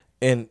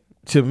And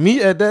to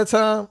me at that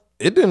time,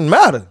 it didn't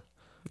matter.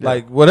 Yeah.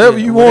 Like whatever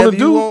you want to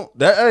do,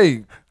 that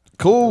hey,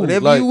 cool.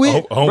 Whatever like, you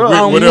with,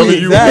 whatever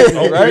you exactly,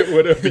 with, right?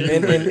 Whatever you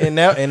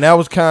and that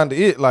was kind of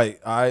it.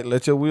 Like, all right,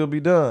 let your will be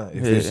done.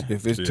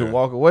 If it's to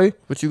walk away,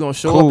 but you gonna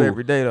show up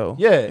every day though.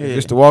 Yeah, if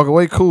it's to walk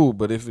away, cool.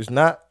 But if it's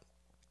not,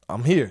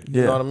 I'm here.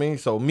 You know what I mean?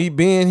 So me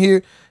being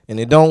here and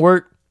it don't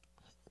work,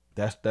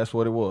 that's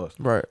what it was.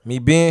 Right. Me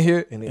being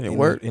here and it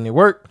worked. And it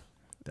worked.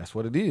 That's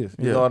what it is.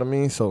 You know what I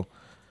mean? So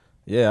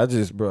yeah, I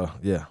just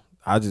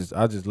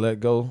let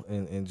go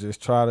and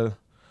just try to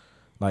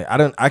like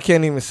I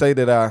can't even say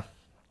that I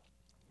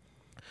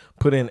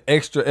put in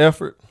extra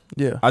effort.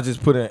 Yeah. I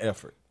just put in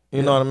effort.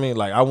 You know what I mean?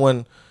 Like I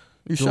wasn't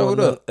You showed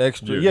up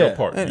extra.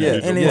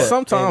 And then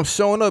sometimes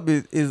showing up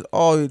is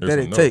all that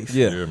it takes.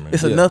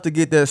 It's enough to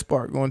get that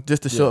spark going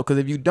just to show up. Because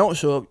if you don't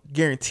show up,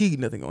 guaranteed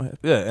nothing gonna happen.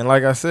 Yeah, and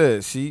like I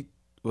said, she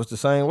was the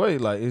same way.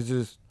 Like it's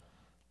just,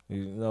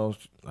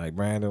 like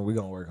Brandon, we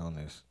gonna work on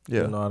this.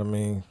 Yeah, you know what I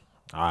mean.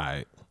 All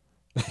right,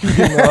 you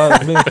know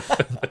what I mean.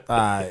 All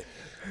right,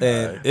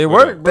 and it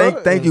worked.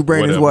 Bro. Thank you,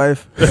 Brandon's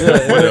wife.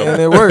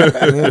 And it worked.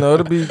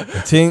 It'll be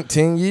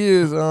 10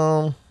 years.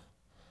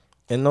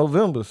 In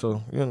November,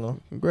 so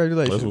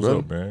congratulations, what's brother.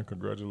 Up, man.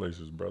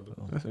 Congratulations, brother.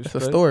 It's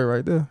a story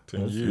right there.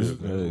 10 years,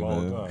 that's a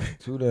long time.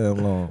 Too damn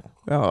long.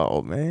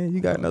 Oh man, you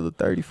got another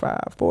 35,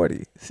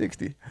 40,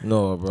 60.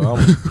 No, bro.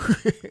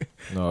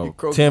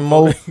 10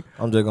 more.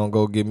 I'm just gonna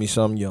go get me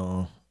something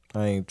young.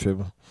 I ain't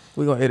tripping.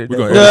 We gonna edit. We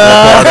gonna edit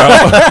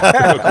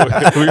that part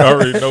out. We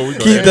already know we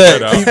gonna edit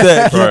that out.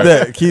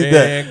 Keep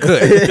that. Cut.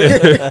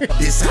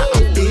 This how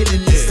I'm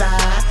feeling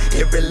inside.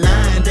 Every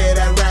line that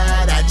I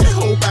ride, I just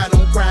hope I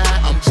don't cry.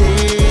 I'm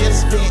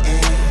just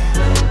fitting.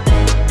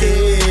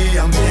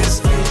 Yeah, I'm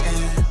just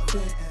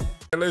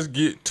fitting. Let's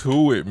get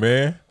to it,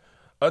 man.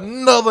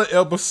 Another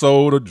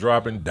episode of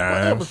Dropping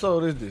Dimes. What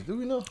episode is this? Do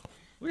we know?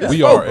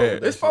 We are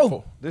at It's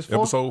 4. This 4?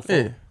 Episode 4.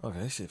 Yeah. Okay,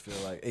 this shit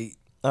feel like 8.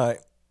 All right.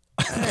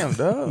 Damn,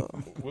 dog.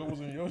 What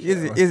was in your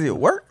shot? Is it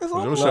work or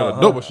something? Your shot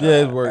a double shot.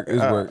 Yeah, it's work.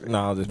 It's work.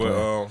 Nah, just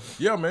but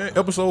yeah, man.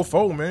 Episode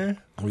 4, man.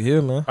 We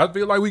here, man. I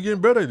feel like we getting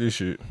better at this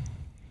shit.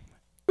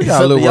 We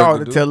got a little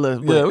y'all to tell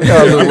us. Yeah, we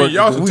got a little work.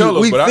 Y'all should tell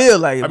us. We but feel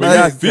like it. I mean,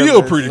 I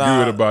feel pretty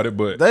good about it,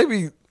 but they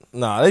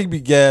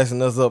be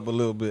gassing us up a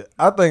little bit.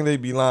 I think they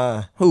be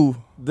lying. Who?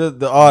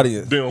 The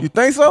audience. Them. You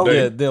think so?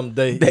 Yeah, them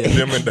they.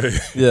 Them and they.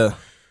 Yeah.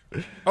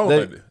 I don't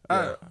think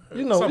that.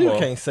 You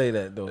can't say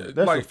that though.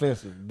 That's like,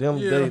 offensive. Them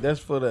they.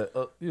 That's for that.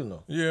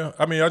 Yeah,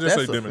 I mean, I just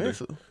that's say them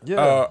offensive. and they.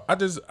 Yeah.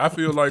 I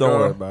feel like. Don't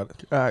worry about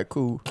it. All right,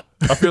 cool.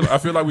 I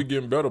feel like we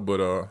getting better,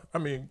 but I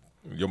mean,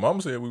 your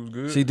mama said we was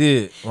good. She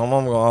did. My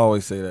mama gonna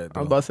always say that. Though.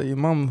 I was about to say your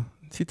mama.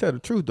 She tell the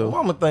truth though. My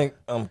mama think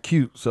I'm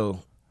cute, so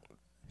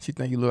she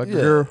think you look like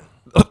a girl.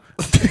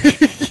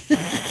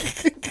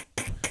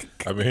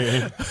 I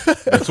mean,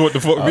 that's what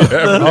the fuck be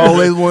happening. I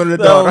always wanted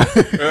a daughter.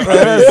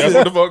 That's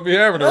what the fuck be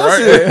happening,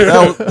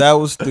 right? That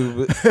was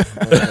stupid.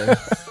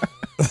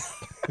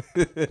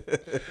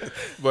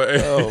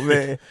 But oh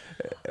man,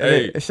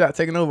 hey, a shot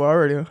taking over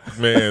already. Huh?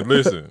 Man,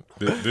 listen,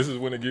 this is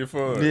when it get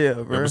fun. Yeah,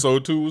 bro.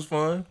 Episode 2 was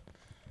fun.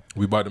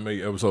 We about to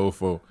make episode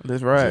 4.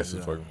 That's right. Let's do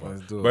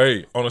it. But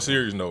hey, on a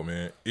serious note,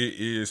 man, it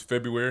is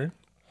February,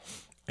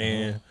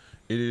 and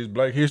it is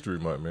Black History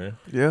Month, man.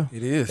 Yeah,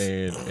 it is.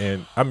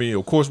 And I mean,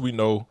 of course, we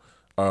know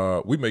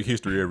we make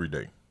history every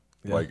day,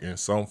 like in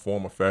some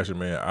form or fashion,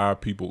 man. Our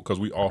people, because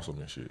we awesome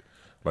and shit.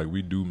 Like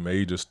we do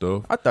major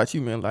stuff. I thought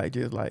you meant like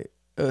just like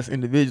us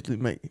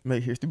individually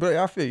make history, but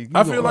I feel you.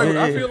 I feel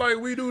like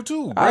we do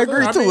too. Brother. I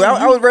agree too.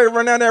 I was ready to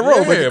run down that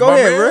road, but go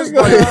ahead, bro.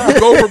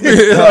 Go from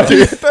here.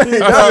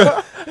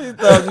 He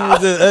thought you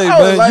was just, hey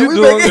man, like, you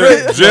doing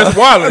great. Jess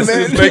Wallace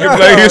is making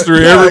Black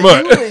History every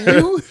month.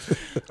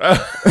 I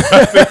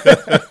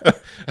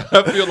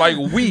feel like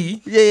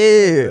we,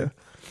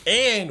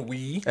 and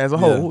we as a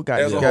whole,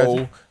 I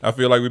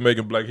feel like we're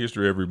making Black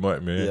History every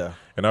month, man. Yeah.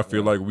 And I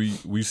feel like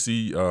we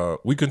see,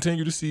 we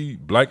continue to see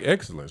Black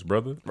excellence,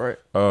 brother. Right.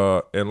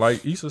 And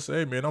like Issa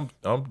said, man, I'm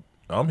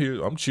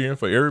here. I'm cheering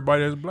for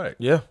everybody that's Black.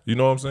 Yeah. You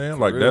know what I'm saying?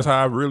 Like that's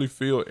how I really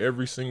feel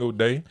every single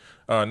day.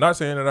 Not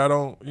saying that I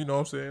don't, you know what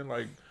I'm saying?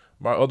 Like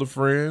my other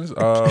friends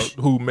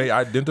who may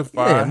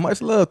identify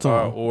much love to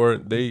them. or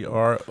they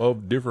are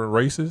of different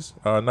races.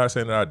 Not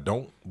saying that I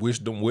don't wish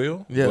them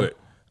well, but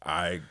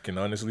I can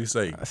honestly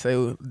say I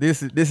say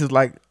this is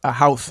like a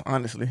house,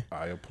 honestly.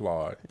 I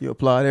applaud. You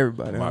applaud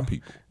everybody. My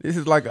people. This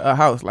is like a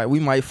house. Like we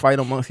might fight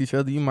amongst each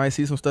other. You might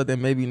see some stuff that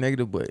may be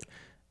negative, but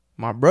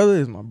my brother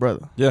is my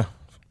brother. Yeah.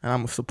 And I'm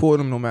gonna support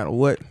him no matter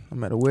what, no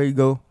matter where you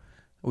go.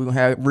 We're gonna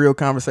have real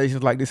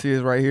conversations like this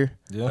is right here.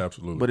 Yeah.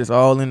 Absolutely. But it's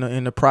all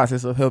in the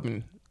process of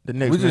helping the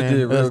next man. We just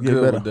did real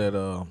good better. with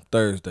that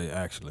Thursday,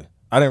 actually.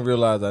 I didn't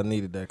realize I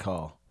needed that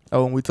call.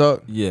 Oh, when we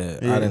talked?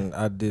 Yeah.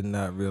 I did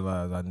not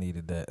realize I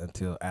needed that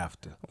until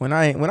after. When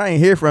I ain't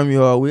hear from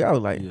you all week, I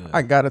was like,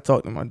 I gotta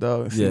talk to my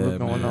dog and see what's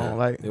going on.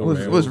 Like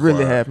what's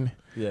really happening.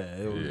 Yeah,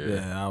 it was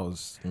I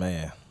was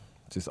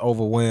just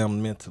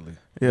overwhelmed mentally.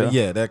 Yeah. But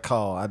yeah, that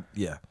call,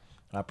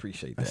 I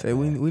appreciate that. I say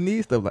we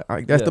need stuff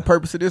like that's the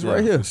purpose of this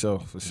right here.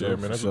 For sure. Yeah,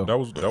 man.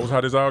 That was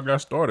how this all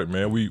got started,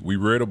 man. We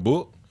read a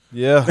book.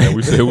 Yeah, and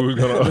we said we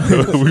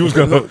was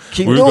gonna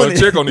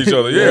check on each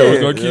other. Yeah, we was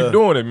gonna keep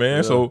doing it,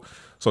 man. Yeah.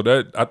 So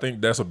that I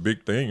think that's a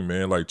big thing,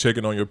 man. Like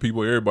checking on your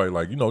people, everybody.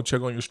 Like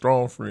check on your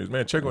strong friends,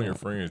 man. Check on your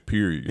friends.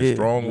 Period. Your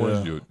strong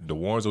ones, the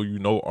ones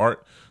who aren't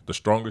the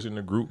strongest in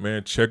the group,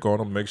 man. Check on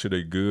them, make sure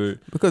they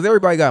good. Because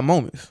everybody got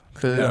moments.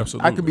 Because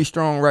I could be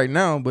strong right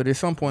now, but at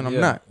some point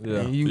I'm not. Yeah.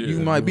 And you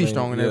might be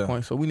strong at that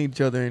point. So we need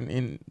each other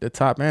in the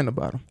top and the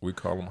bottom. We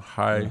call them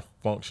high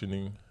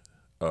functioning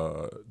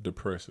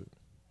depression.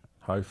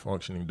 High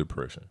functioning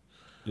depression.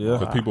 Yeah,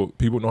 because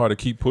people know how to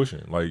keep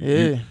pushing. Like,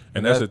 and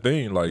that's the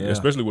thing. Like,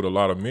 especially with a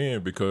lot of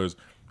men, because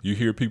you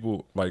hear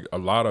people like a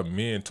lot of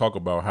men talk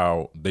about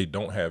how they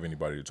don't have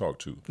anybody to talk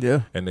to.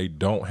 Yeah, and they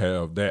don't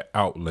have that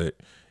outlet.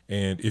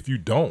 And if you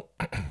don't,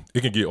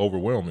 it can get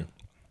overwhelming.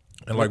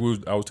 And like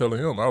I was telling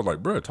him, I was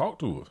like, bro, talk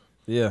to us.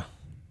 Yeah,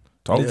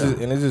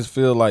 and it just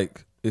feel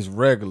like it's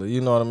regular.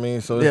 You know what I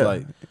mean? So it's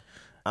like.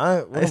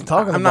 I'm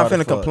not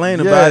finna complain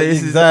about it.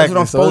 That's what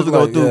I'm supposed to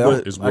go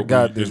through. But I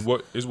got this.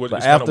 But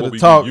after the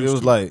talk, it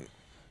was like,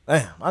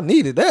 damn, I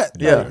needed that.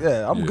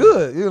 Yeah, I'm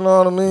good. You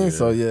know what I mean?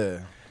 Yeah.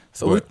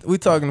 So we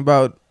talking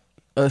about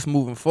us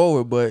moving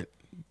forward, but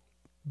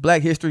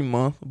Black History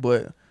Month.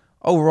 But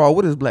overall,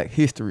 what does Black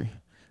History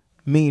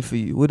mean for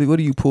you? What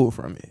do you pull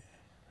from it?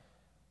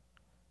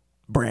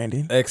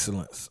 Brandon,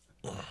 excellence.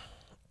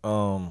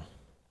 From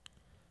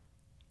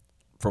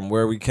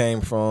where we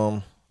came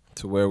from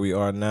to where we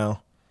are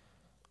now.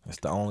 That's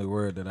the only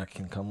word that I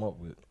can come up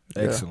with.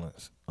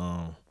 Excellence.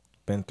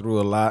 Been through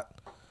a lot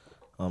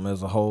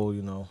as a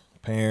whole,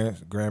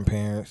 parents,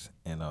 grandparents,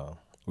 and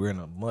we're in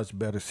a much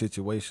better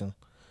situation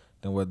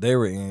than what they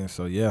were in.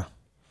 So,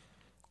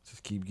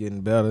 just keep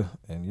getting better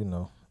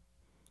and,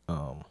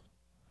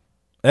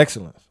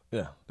 excellence.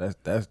 Yeah,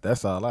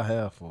 that's all I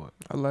have for it.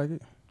 I like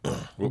it.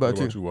 What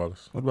about you,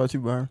 Wallace? What about you,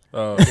 Byron?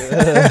 I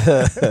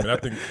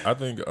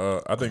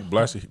think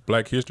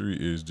Black history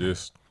is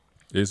just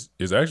is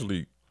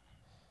actually,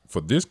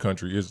 for this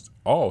country, is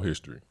all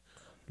history.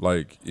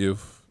 Like,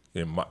 if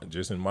in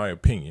my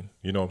opinion,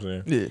 you know what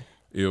I'm saying?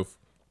 Yeah. If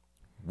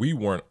we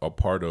weren't a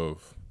part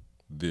of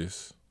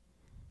this,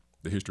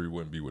 the history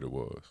wouldn't be what it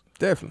was.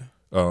 Definitely.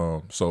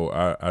 So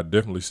I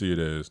definitely see it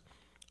as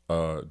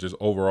just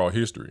overall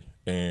history.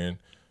 And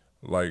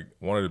like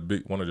one of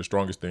the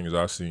strongest things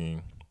I've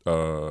seen,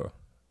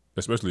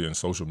 especially in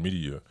social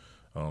media,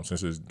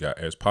 since it's got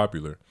as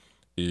popular,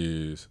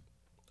 is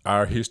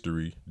our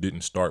history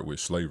didn't start with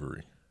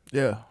slavery.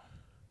 Yeah.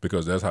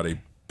 Because that's how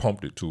they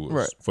pumped it to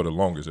us for the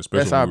longest,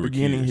 especially that's our when we were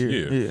beginning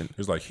kids. Here. Yeah.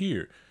 It's like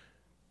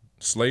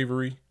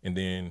slavery and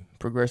then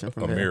progression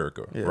from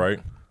America, right?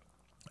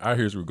 Our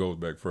history goes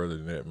back further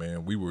than that,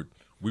 man. We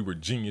were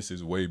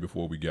geniuses way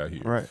before we got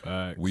here. Right.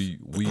 Facts.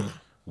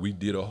 We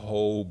did a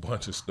whole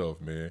bunch of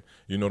stuff, man.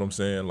 You know what I'm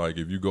saying? Like,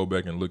 if you go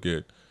back and look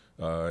at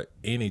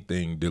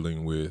anything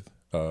dealing with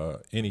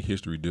any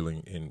history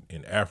dealing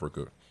in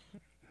Africa,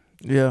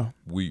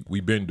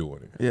 we been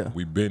doing it. Yeah,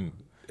 we've been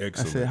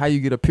excellent. I said, how you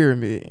get a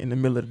pyramid in the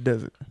middle of the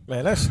desert?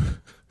 Man, that's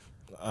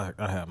I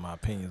have my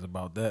opinions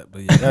about that,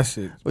 but that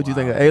shit. What you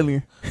think, an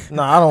alien?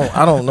 No,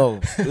 I don't know.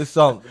 It's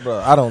something, bro.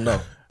 I don't know.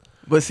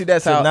 But see,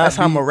 that's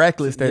how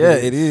miraculous that is.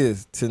 Yeah, it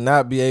is to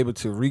not be able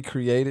to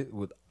recreate it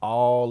with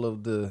all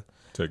of the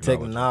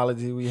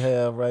technology we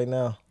have right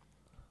now.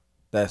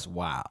 That's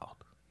wild.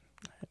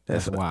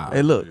 That's wild.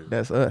 Hey, look,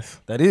 that's us.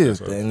 That is,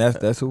 and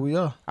that's who we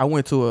are. I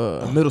went to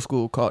a middle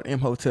school called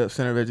Imhotep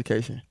Center of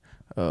Education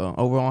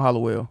over on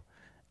Hollowell,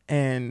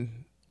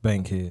 and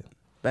Bankhead,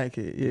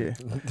 yeah.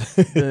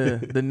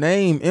 the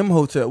name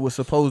Imhotep was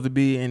supposed to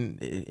be in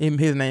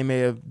his name may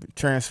have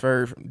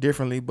transferred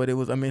differently, but it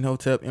was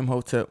Amenhotep,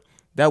 Imhotep.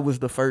 That was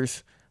the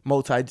first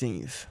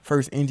multi-genius,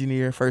 first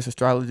engineer, first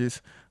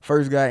astrologist,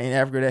 first guy in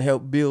Africa that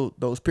helped build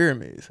those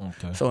pyramids.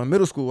 Okay. So in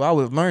middle school, I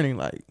was learning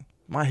like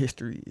my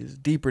history is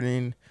deeper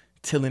than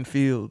tilling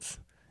fields.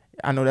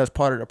 I know that's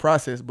part of the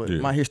process, but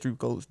my history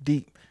goes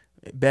deep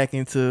back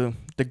into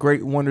the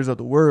great wonders of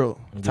the world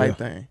type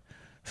thing.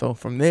 So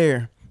from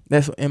there,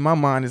 that's in my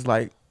mind is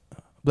like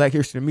Black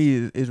history to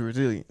me is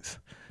resilience.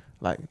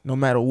 Like no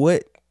matter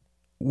what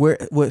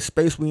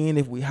space we in,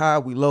 if we high,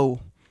 we low,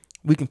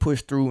 we can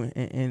push through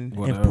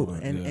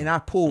and I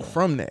pull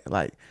from that.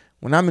 Like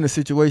when I'm in a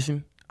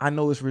situation, I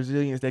know it's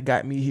resilience that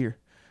got me here.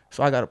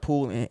 So I got to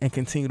pull and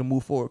continue to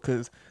move forward.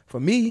 Because for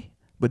me,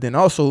 but then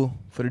also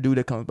for the dude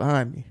that comes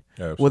behind me,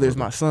 whether it's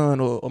my son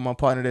or my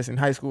partner that's in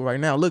high school right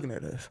now looking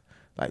at us,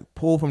 like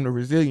pull from the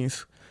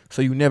resilience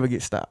so you never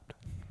get stopped.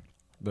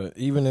 But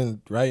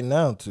even right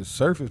now, to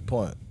surface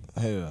point,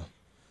 hell,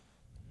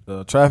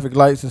 the traffic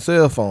lights and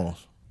cell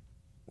phones,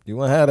 you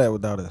wouldn't have that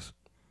without us.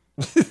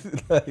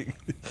 Like,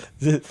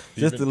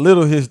 just a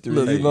little history.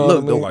 Look, you know what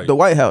I mean? Like, the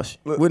White House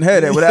wouldn't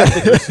have that without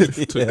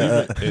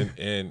us.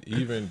 And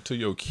even to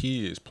your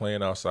kids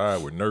playing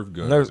outside with Nerf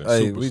guns.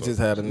 We just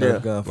had a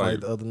Nerf gun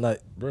fight the other night,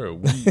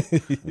 bro.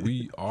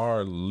 We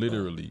are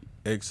literally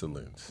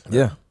excellence.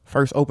 Yeah,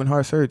 first open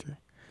heart surgery.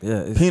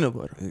 it's peanut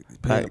butter.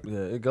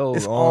 It goes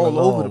it's on all and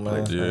over on, the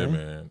place. Yeah,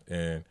 man.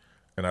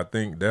 And I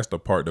think that's the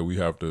part that we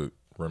have to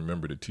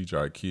remember to teach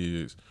our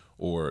kids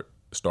or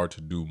start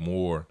to do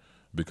more,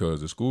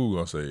 because the school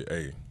gonna say,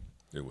 hey,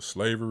 it was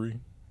slavery,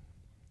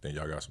 then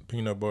y'all got some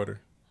peanut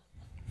butter,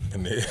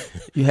 and then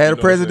you had a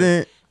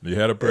president. You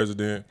had a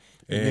president,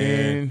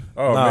 and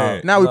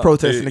now we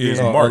protesting it's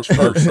again. March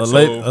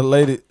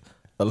 1st.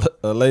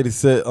 A lady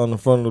sat on the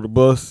front of the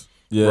bus.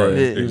 Yeah, right,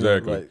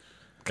 exactly.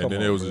 And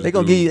then it was they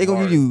gonna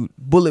give you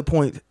bullet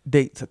point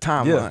dates, a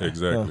timeline. Yeah,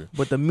 exactly.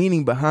 But the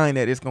meaning behind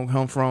that is gonna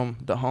come from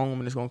the home,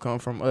 and it's gonna come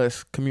from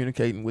us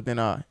communicating within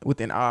our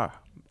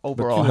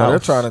overall house. They're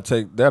trying to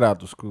take that out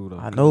the school though.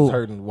 I know, it's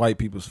hurting white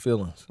people's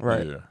feelings.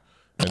 Right.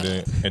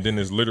 Yeah. And then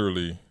it's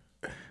literally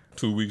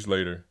 2 weeks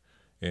later,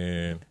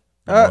 and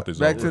the month is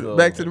back to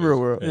the real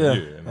world. Yeah.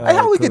 Hey,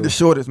 how we get the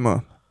shortest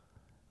month?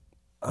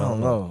 I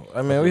don't know.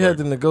 I mean, we had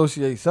to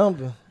negotiate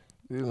something.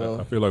 You know,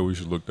 I feel like we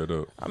should look that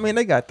up. I mean,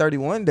 they got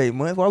 31-day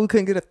months. Why we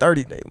couldn't get a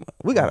 30-day month?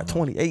 We got a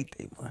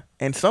 28-day month,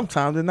 and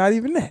sometimes it's not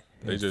even that.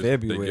 They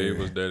February. They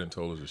gave us that and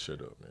told us to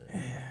shut up,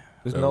 man. Yeah.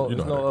 There's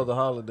no other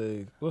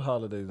holidays. What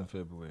holidays in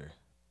February?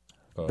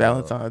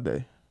 Valentine's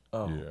Day.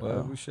 Oh, yeah.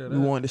 well, we share that.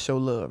 We wanted to show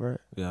love, right?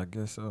 Yeah, I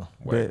guess so.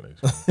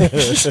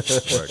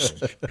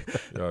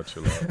 Y'all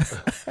chill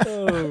out.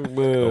 Oh man,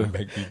 Don't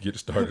make me get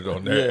started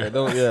on that. Yeah,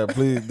 don't. Yeah,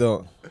 please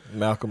don't.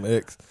 Malcolm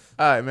X.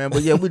 All right, man.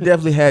 But yeah, we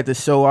definitely had to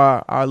show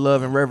our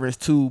love and reverence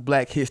to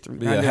Black History.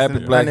 Yeah, happy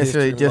Black not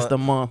necessarily History just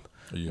Month. a month,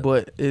 Yeah.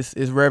 but it's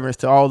reverence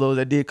to all those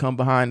that did come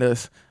behind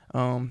us.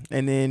 And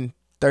then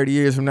 30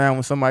 years from now,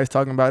 when somebody's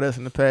talking about us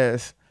in the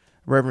past,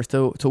 reverence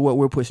to what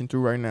we're pushing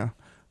through right now.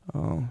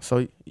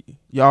 So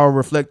y'all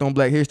reflect on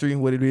Black history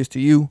and what it is to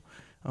you.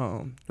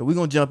 We're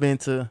gonna jump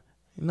into,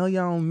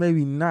 y'all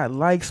maybe not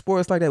like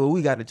sports like that, but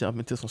we got to jump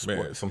into some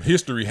sports. Man, some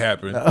history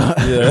happened.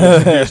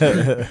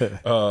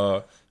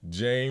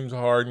 James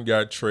Harden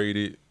got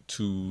traded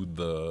to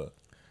the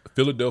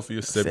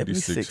Philadelphia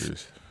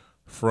 76ers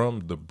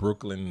from the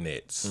Brooklyn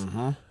Nets.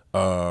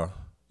 There's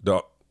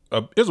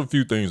a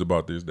few things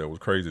about this that was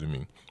crazy to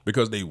me,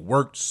 because they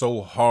worked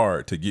so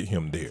hard to get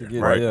him there,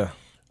 right?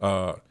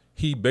 Yeah.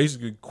 He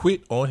basically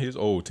quit on his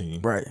old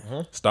team, right?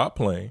 Stopped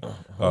playing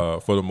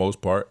for the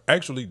most part.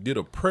 Actually did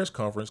a press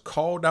conference,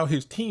 called out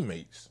his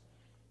teammates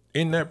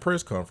in that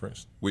press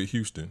conference with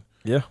Houston.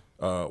 Yeah.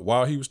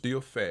 While he was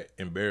still fat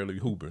and barely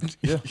hooping.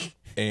 Yeah.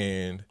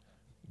 And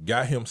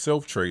got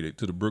himself traded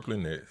to the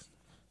Brooklyn Nets.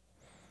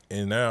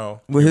 And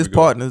now with his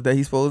partners that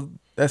he's supposed.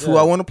 That's who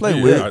I want to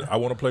play with. I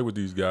want to play with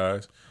these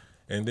guys.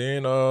 And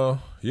then,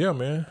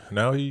 man.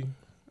 Now he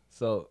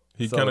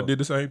kind of did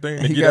the same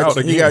thing. He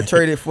got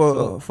traded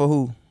for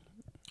who?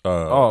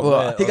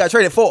 He got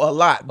traded for a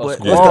lot. But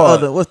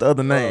what's the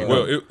other name?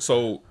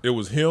 It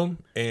was him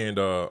and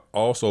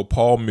also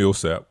Paul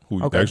Millsap,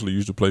 who actually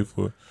used to play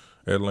for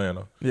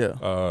Atlanta.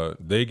 Yeah.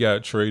 They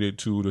got traded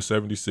to the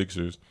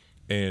 76ers,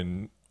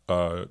 and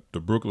the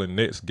Brooklyn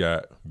Nets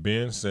got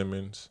Ben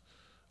Simmons,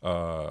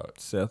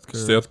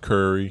 Seth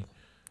Curry,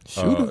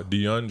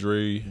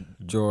 DeAndre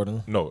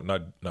Jordan. No,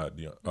 not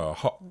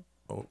DeAndre.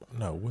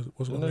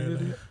 What's his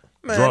name?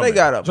 Man, Drummond. they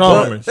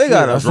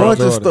got a bunch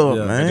of stuff,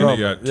 man. And then they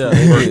got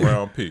 2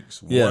 first-round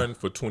picks. One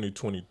for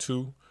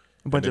 2022.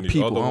 A bunch of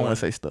people. I don't want to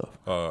say stuff.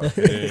 And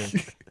then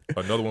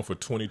another one for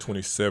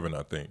 2027,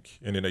 I think.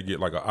 And then they get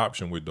like an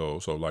option with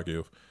those. So like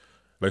if,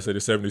 let's say the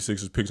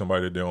 76ers pick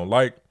somebody that they don't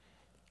like,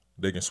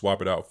 they can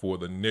swap it out for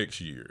the next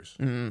year's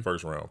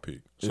first-round pick.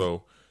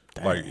 So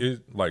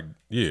it's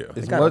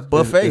got a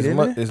buffet,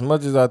 as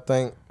much as I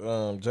think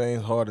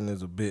James Harden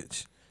is a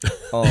bitch,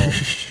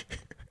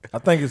 I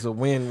think it's a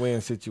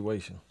win-win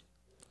situation.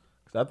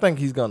 I think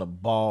he's gonna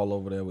ball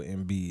over there with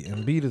Embiid.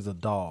 Embiid is a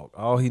dog.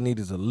 All he needs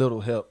is a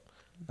little help.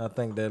 I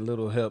think that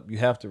little help, you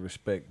have to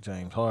respect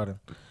James Harden.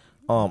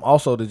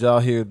 Also, did y'all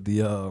hear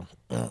the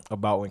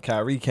about when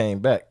Kyrie came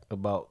back,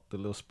 about the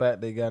little spat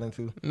they got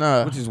into?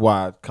 Nah. Which is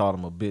why I called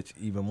him a bitch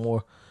even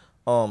more.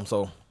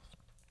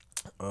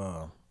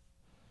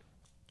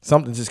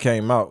 Something just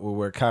came out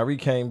where Kyrie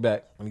came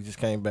back, when he just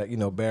came back,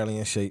 barely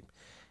in shape.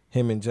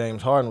 Him and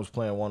James Harden was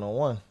playing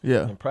one-on-one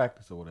in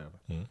practice or whatever.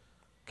 Mm-hmm.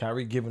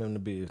 Kyrie giving him the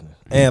business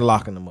and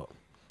locking him up.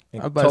 I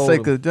was about to say,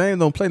 because James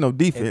don't play no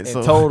defense.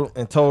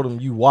 And told him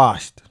you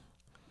washed.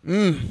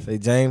 Say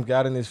James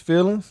got in his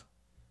feelings,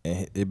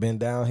 and it been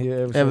down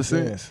here ever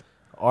since.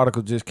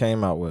 Article just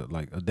came out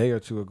like a day or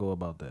two ago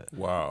about that.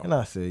 Wow. And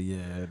I said,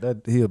 yeah,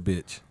 that he a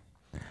bitch.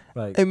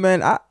 Like, hey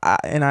man,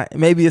 I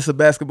maybe it's a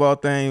basketball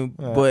thing,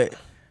 but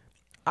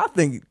I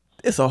think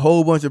it's a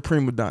whole bunch of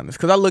prima donnas.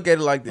 Because I look at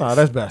it like this. Nah,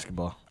 that's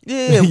basketball.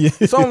 Yeah.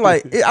 So I'm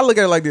like, I look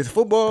at it like this.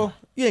 Football,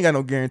 you ain't got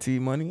no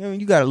guaranteed money. I mean,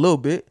 you got a little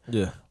bit.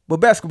 Yeah. But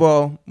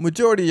basketball,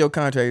 majority of your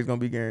contract is gonna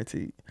be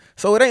guaranteed.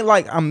 So it ain't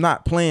like I'm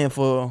not playing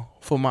for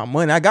my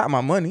money. I got my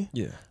money.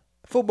 Yeah.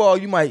 Football,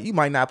 you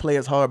might not play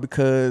as hard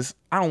because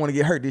I don't want to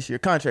get hurt this year.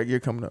 Contract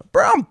year coming up,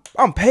 bro.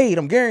 I'm paid.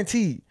 I'm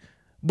guaranteed.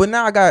 But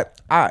now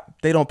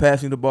they don't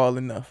pass me the ball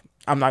enough.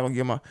 I'm not gonna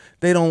get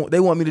they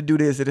want me to do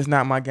this. That it's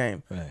not my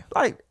game. Right.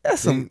 Like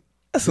that's some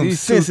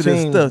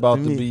sensitive stuff about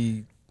to me.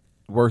 Be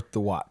worth the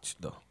watch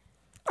though.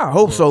 I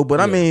hope so,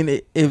 but I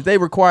mean, if they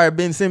require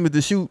Ben Simmons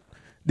to shoot,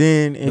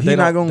 then he's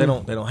not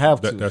gonna. They don't have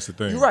to. That's the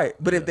thing. You're right,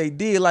 but if they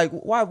did, like,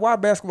 why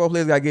basketball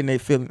players got getting their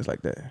feelings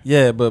like that?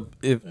 Yeah,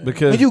 but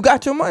because when you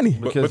got your money,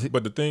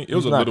 but the thing, it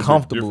was a not little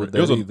comfortable bit with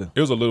different. that either.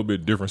 It was a little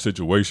bit different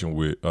situation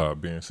with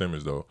Ben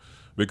Simmons though,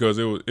 because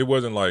it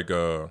wasn't like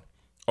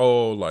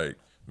like,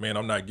 man,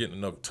 I'm not getting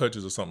enough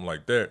touches or something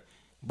like that,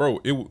 bro.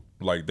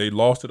 Like they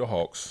lost to the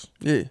Hawks.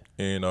 Yeah.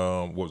 And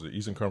what was it,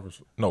 Eastern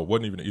Conference? No, it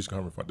wasn't even the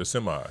Eastern Conference. The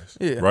semis.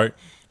 Yeah. Right.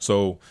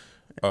 So.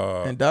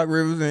 And Doc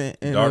Rivers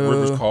and Doc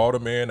Rivers called a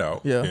man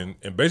out. Yeah.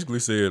 And basically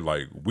said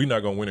like, we're not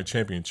gonna win a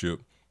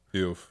championship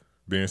if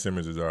Ben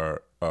Simmons is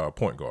our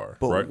point guard.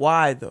 But right?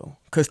 why though?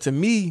 Because to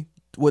me,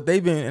 what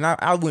they've been, and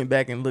I went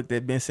back and looked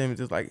at Ben Simmons,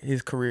 is like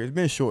his career has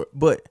been short,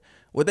 but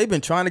what they've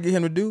been trying to get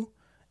him to do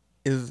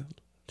is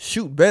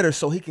shoot better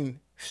so he can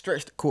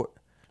stretch the court.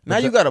 Now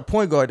you got a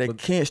point guard that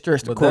can't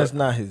stretch the court. But that's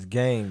not his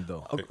game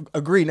though.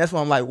 Agreed. That's why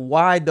I'm like,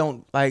 why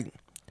don't, like,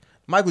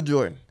 Michael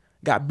Jordan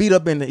got beat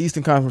up in the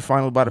Eastern Conference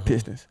Finals by the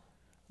Pistons.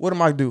 What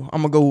am I do?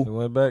 I'm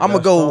gonna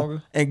go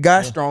and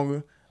got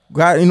stronger,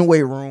 got in the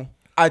weight room.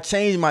 I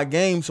changed my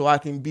game so I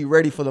can be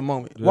ready for the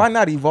moment. Yeah. Why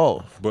not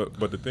evolve? But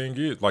the thing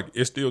is, like,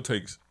 it still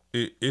takes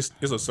it's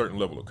a certain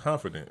level of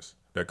confidence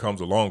that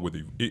comes along with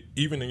it.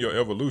 Even in your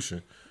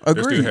evolution,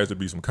 there still has to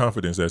be some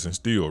confidence that's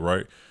instilled,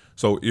 right?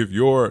 So if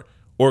your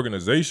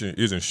organization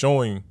isn't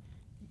showing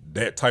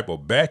that type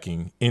of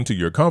backing into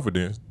your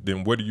confidence,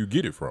 then where do you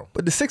get it from?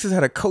 But the Sixers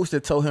had a coach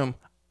that told him,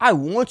 I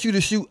want you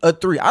to shoot a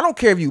three. I don't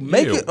care if you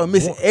make it or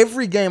miss it.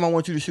 Every game I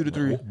want you to shoot a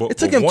three. It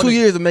took him 2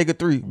 years to make a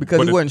three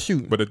because he wasn't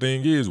shooting. But the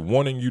thing is,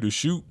 wanting you to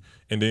shoot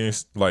and then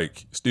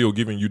like still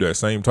giving you that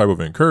same type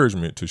of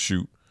encouragement to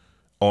shoot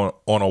on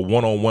a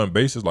one-on-one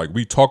basis, like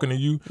we talking to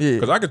you.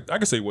 Because I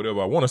could say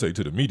whatever I want to say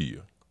to the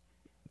media.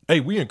 Hey,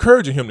 we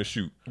encouraging him to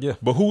shoot. Yeah.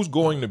 But who's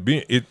going to be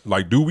it?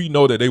 Like, do we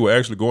know that they were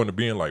actually going to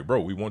be in like,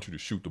 bro, we want you to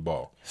shoot the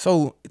ball?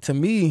 So to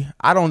me,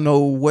 I don't know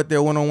what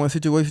their one-on-one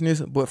situation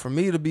is, but for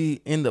me to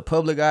be in the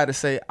public eye to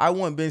say I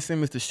want Ben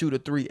Simmons to shoot a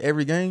three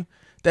every game,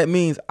 that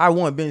means I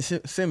want Ben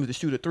Simmons to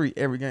shoot a three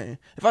every game.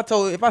 If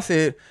I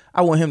said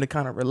I want him to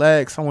kind of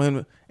relax, I want him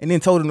to, and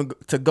then told him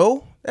to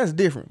go, that's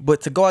different.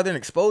 But to go out there and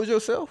expose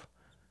yourself.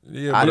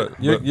 Yeah,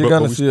 you're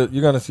gonna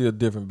see a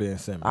different Ben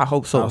Simmons. I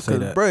hope so.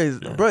 Because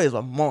bro is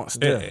a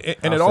monster.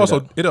 And it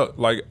also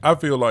like I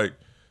feel like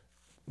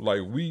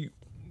we,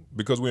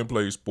 because we didn't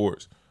play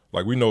sports,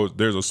 like we know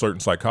there's a certain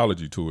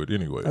psychology to it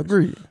anyway.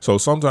 Agreed. So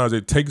sometimes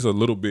it takes a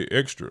little bit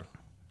extra.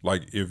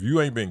 Like if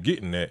you ain't been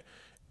getting that,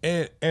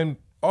 and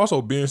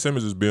also Ben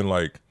Simmons has been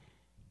like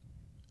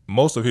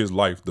most of his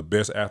life the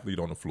best athlete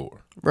on the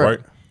floor,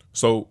 right?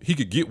 So he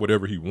could get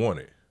whatever he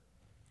wanted.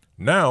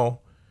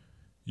 Now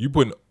you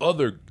putting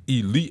other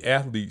elite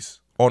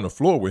athletes on the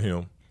floor with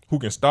him who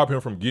can stop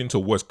him from getting to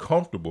what's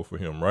comfortable for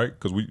him, right?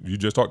 Because you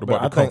just talked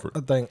about comfort.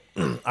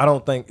 I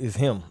don't think it's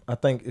him. I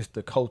think it's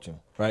the coaching,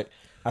 right?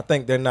 I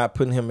think they're not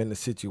putting him in the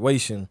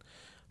situation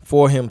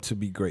for him to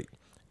be great.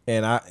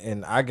 And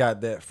I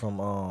got that from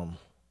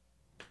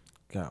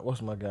God,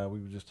 what's my guy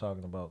we were just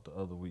talking about the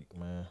other week,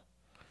 man?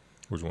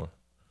 Which one?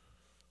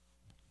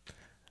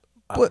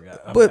 But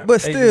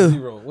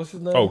still, what's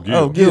his name?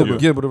 Oh,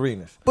 Gilbert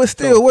Arenas. But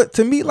still, what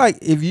to me, like,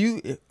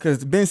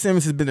 because Ben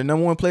Simmons has been the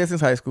number one player since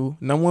high school,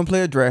 number one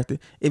player drafted.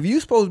 If you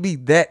supposed to be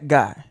that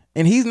guy,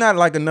 and he's not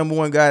like a number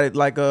one guy,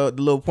 like the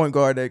little point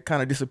guard that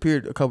kind of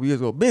disappeared a couple years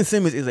ago. Ben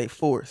Simmons is a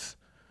force.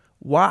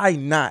 Why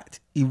not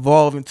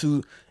evolve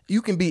into?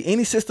 You can be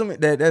any system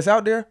that's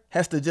out there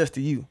has to adjust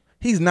to you.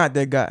 He's not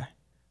that guy.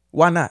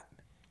 Why not?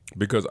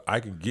 Because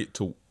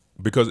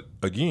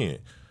again,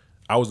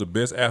 I was the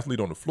best athlete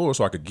on the floor,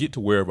 so I could get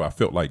to wherever I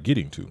felt like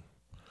getting to.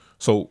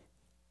 So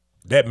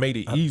that made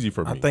it easy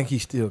for me. I think he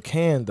still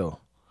can, though.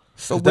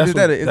 So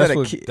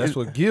that's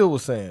what Gil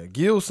was saying.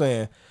 Gil was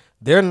saying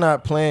they're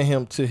not playing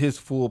him to his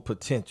full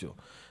potential.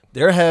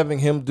 They're having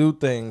him do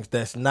things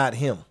that's not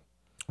him.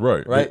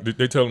 Right.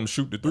 They tell him to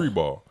shoot the three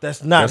ball.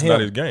 That's not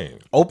his game.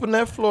 Open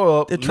that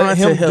floor up. They're trying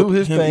to help do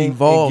his thing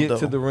evolve, and get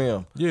to the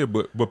rim. Yeah,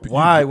 but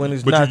why when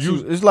it's not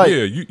you? It's like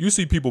you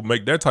see people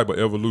make that type of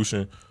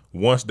evolution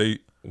once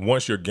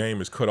your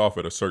game is cut off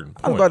at a certain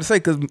point. I was about to say,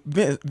 because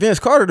Vince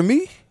Carter, to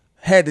me,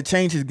 had to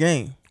change his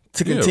game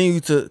to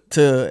continue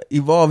to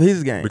evolve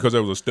his game. Because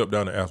there was a step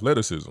down in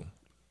athleticism.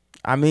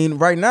 I mean,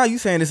 right now you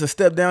saying it's a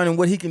step down in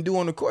what he can do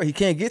on the court. He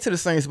can't get to the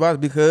same spots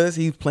because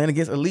he's playing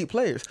against elite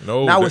players.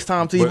 Now it's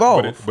time to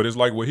evolve. But it's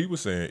like what he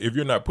was saying. If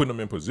you're not putting him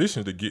in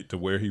position to get to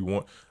where he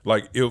wants,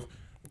 like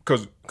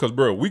because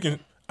bro,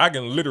 I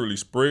can literally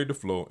spread the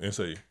floor and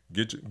say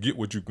get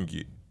what you can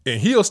get. And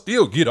he'll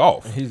still get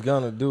off. He's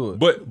gonna do it.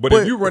 But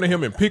if you're running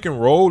him in pick and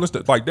roll and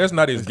stuff, like that's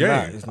not his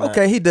game. Not.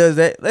 Okay, he does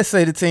that. Let's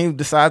say the team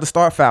decides to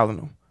start fouling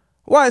him.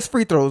 Why his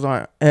free throws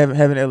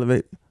haven't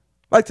elevated?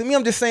 Like, to me,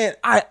 I'm just saying,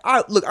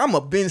 look, I'm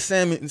a Ben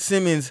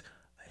Simmons,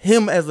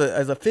 him as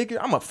a figure.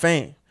 I'm a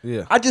fan.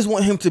 Yeah. I just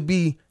want him to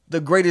be the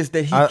greatest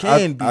that he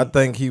can be. I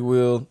think he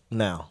will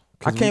now.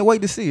 I can't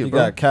wait to see it, he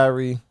bro. Got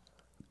Kyrie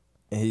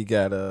and he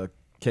got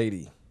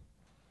KD.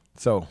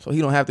 So he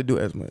don't have to do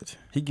as much.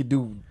 He could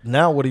do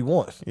now what he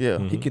wants. Yeah.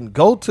 He can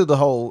go to the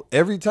hole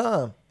every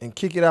time and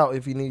kick it out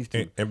if he needs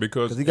to. And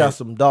because he got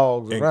some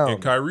dogs around.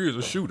 And Kyrie is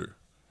a shooter.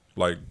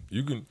 Like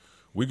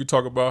we could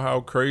talk about how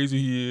crazy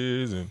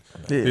he is and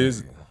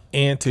his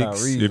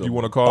antics, Kyrie's if you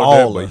want to call it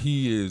that, but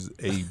he is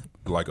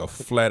like a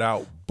flat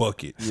out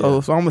bucket. So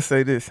I'm gonna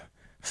say this.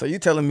 So you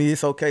telling me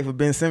it's okay for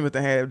Ben Simmons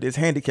to have this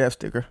handicap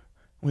sticker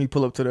when he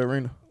pull up to the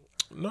arena?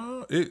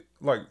 No,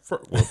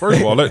 first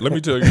of all, let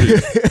me tell you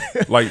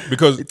this. Like,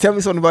 because tell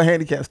me something about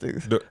handicap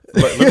stickers.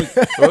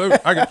 I'll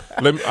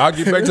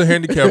get back to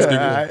handicap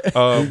stickers.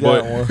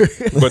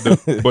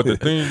 But the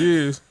thing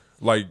is,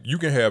 like, you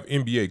can have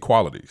NBA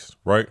qualities,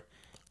 right?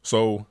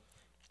 So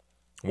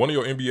one of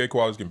your NBA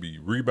qualities can be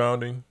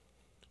rebounding,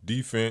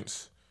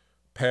 defense,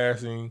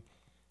 passing,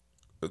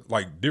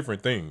 like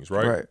different things,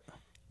 right?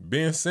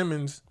 Ben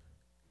Simmons,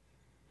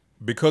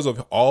 because of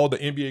all the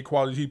NBA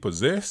qualities he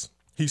possessed,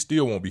 he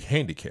still won't be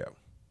handicapped.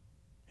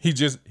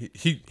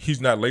 He's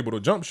not labeled a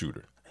jump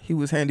shooter. He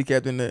was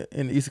handicapped in the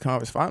Eastern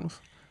Conference Finals.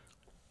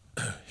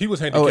 He was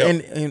handicapped. Oh,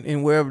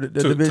 and wherever the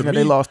division that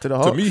they lost to the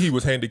Hawks. To me, he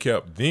was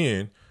handicapped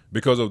then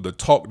because of the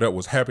talk that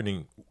was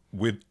happening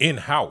in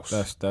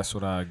house. That's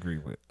what I agree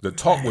with. The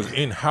talk was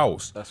in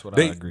house. That's what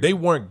I agree. They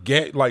weren't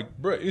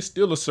bro. It's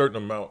still a certain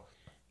amount.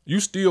 You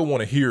still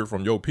want to hear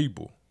from your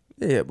people.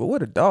 Yeah, but where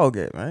the dog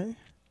at, man?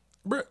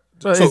 Bro.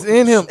 So it's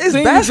in him. It's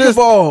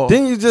basketball.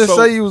 Didn't you just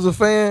say you was a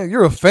fan?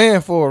 You're a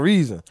fan for a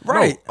reason.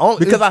 Right. No,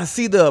 because I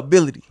see the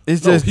ability.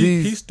 It's just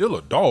he's still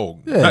a dog.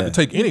 Yeah. Not to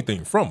take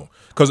anything from him.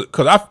 Because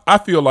I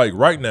feel like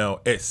right now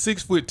at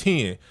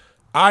 6'10",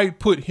 I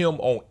put him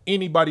on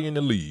anybody in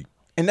the league.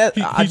 And that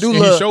he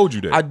showed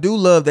you that. I do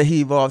love that he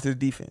evolved his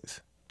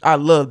defense. I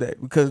love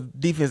that because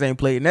defense ain't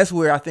played. And that's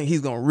where I think he's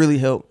going to really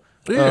help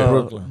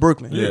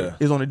Brooklyn. Yeah.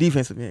 Is on the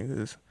defensive end.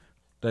 Cause,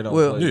 they don't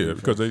play. Yeah,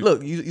 because they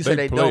look, you say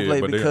they don't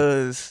play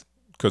because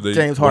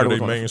James Harden was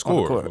their main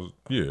scorer.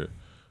 Yeah.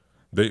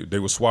 They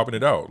were swapping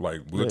it out.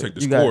 Like, we'll take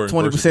the score. You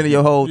got 20% of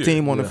your whole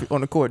team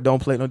on the court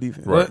don't play no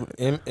defense. Right.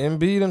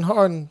 Embiid and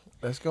Harden,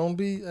 that's going to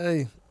be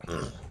it's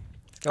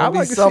gonna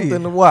be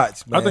something to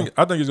watch, man.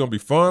 I think it's going to be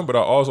fun, but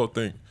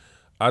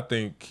I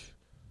think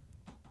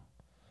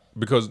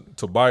because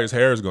Tobias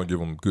Harris is going to give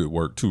him good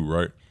work too,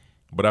 right?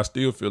 But I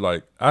still feel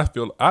like I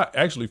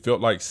actually felt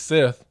like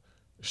Seth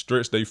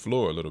stretched their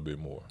floor a little bit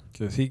more.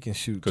 Because he can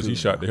shoot. Because he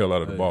shot the hell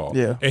out of the ball.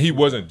 Yeah. And he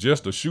wasn't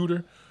just a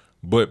shooter,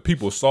 but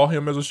people saw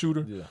him as a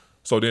shooter. Yeah.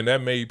 So then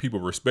that made people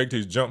respect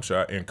his jump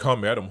shot and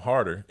come at him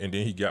harder. And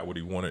then he got what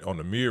he wanted on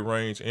the mid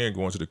range and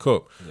going to the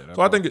cup. Yeah,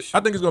 so I think it's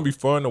gonna be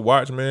fun to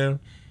watch,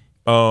 man.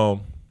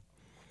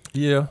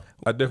 Yeah,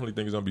 I definitely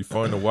think it's gonna be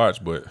fun to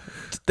watch. But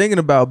thinking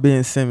about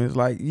Ben Simmons,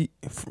 like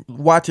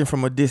watching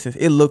from a distance,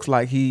 it looks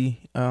like he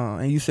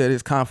and you said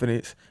his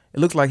confidence. It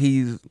looks like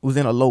he was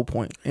in a low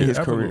point in his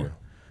career.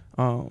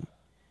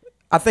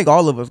 I think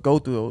all of us go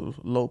through those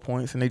low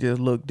points and they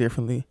just look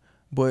differently.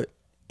 But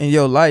in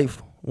your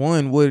life,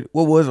 what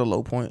was a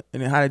low point,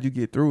 and then how did you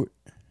get through it?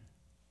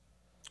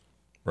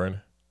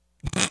 Brandon,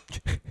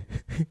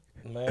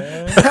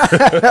 man,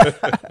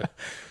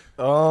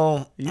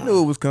 you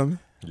knew it was coming.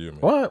 Yeah, man.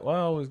 Why I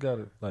always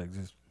gotta like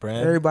just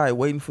Brandon? Everybody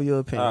waiting for your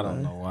opinion. I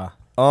don't know why.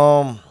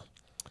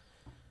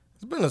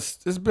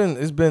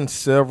 It's been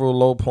several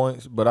low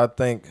points, but I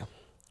think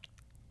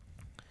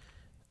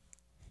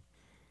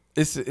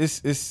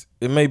it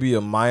may be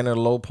a minor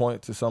low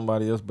point to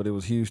somebody else, but it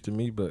was huge to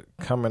me. But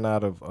coming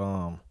out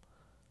of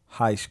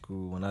high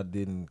school when I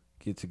didn't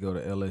get to go to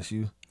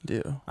LSU,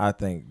 I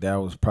think that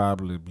was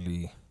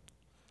probably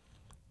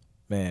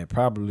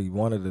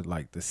one of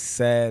the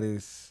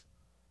saddest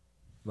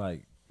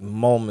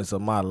moments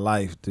of my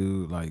life,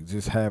 dude. Like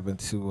just having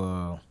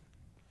to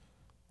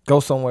go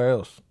somewhere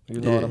else.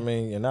 You know what I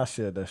mean? And I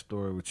shared that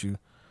story with you.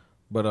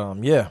 But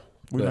we're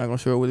not gonna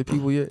share it with the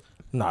people yet.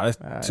 No,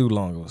 that's too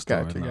long of a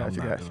story.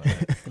 Gotcha.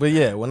 But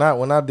yeah, when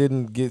I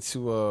didn't get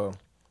to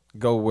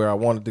go where I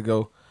wanted to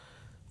go,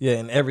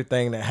 and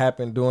everything that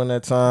happened during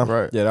that time,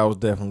 right? Yeah, that was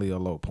definitely a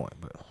low point.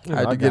 But I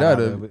had to get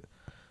out of it.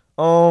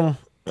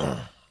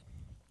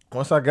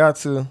 Once I got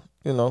to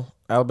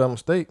Alabama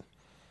State,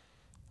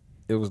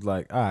 it was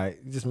like, all right,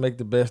 just make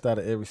the best out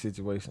of every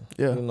situation.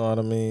 Yeah, you know what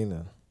I mean.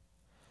 And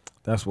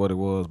that's what it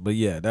was. But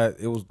yeah, that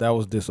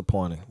was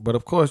disappointing. But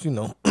of course,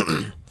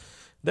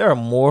 there are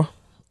more.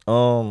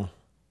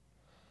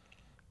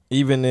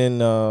 Even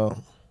in I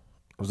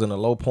was in a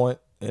low point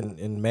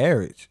in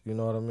marriage. You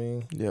know what I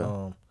mean?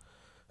 Yeah.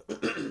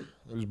 We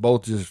was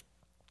both just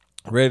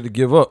ready to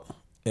give up,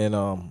 and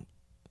as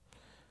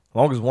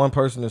long as one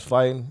person is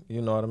fighting,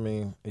 you know what I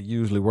mean, it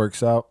usually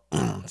works out.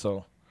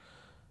 So,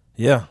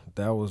 yeah,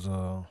 that was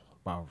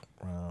about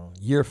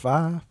year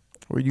 5.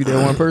 Were you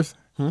that one person?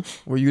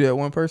 Were you that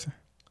one person?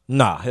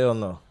 Nah, hell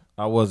no.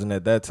 I wasn't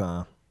at that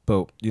time.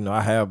 But,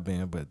 I have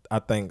been. But I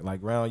think,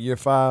 around year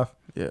 5,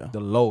 the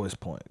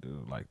lowest point,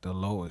 dude. The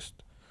lowest.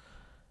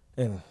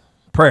 And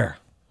prayer.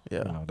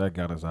 Yeah. That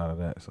got us out of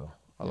that. So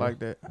I like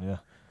that. Yeah.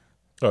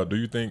 Do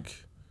you think,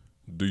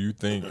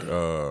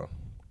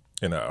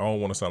 and I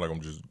don't want to sound like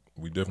I'm just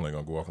we definitely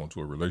gonna go off onto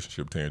a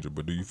relationship tangent.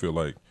 But do you feel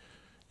like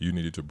you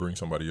needed to bring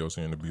somebody else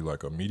in to be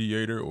like a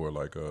mediator or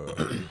like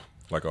a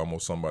like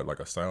almost somebody like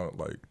a sound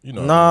like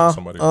Nah.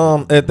 somebody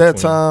at that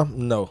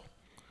time, no.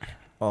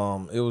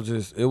 It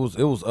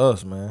was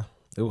us, man.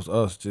 It was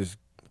us just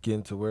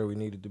getting to where we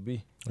needed to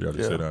be. You got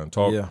to sit down and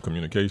talk.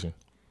 Communication.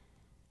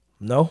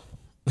 No.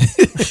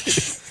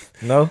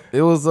 No.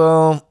 It was You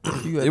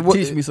got to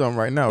teach me something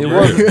right now.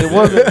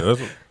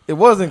 It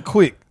wasn't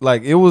quick.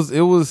 Like it was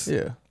It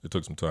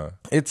took some time.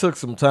 It took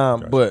some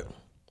time, but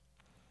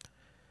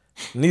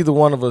neither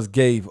one of us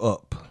gave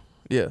up.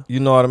 Yeah. You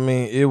know what I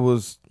mean? It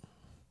was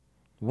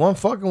one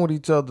fucking with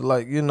each other,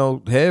 like,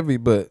 heavy,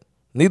 but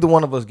neither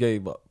one of us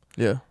gave up.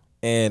 Yeah.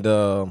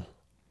 And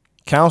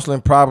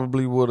counseling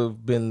probably would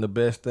have been the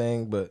best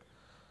thing, but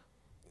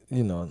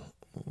in our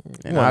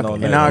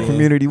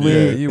community,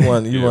 you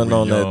wasn't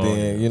on that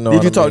then.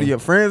 Did you talk to your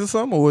friends or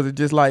something, or was it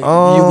just like you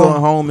going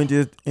home and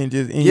just in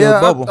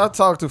your bubble? I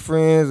talked to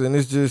friends, and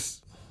it's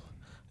just,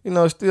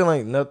 it still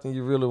ain't nothing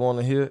you really want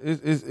to hear.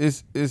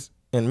 It's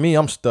and me,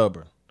 I'm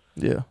stubborn.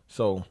 Yeah.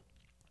 So,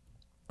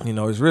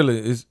 it's really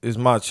it's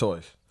my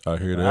choice. I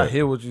hear that. I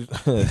hear what you.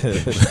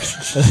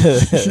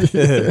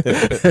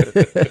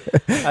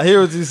 I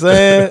hear what you're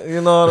saying.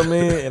 You know what I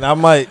mean, and I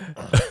might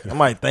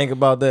think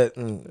about that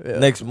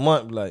next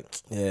month. Like,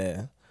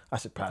 I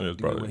should probably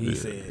do what he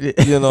said.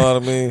 You know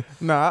what I mean?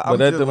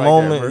 But at the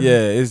moment,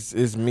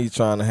 it's me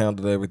trying to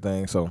handle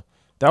everything. So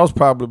that was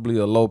probably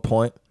a low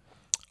point.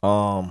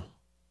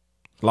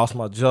 Lost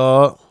my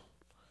job.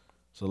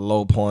 It's a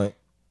low point.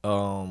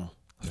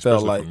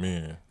 Felt like,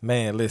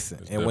 man, listen.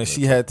 It's and when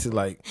she had to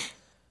like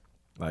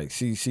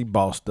she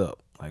bossed up.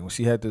 Like when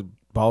she had to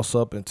boss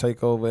up and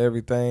take over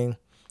everything,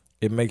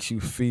 it makes you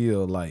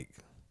feel like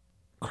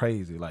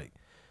crazy. Like,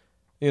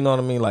 you know what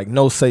I mean? Like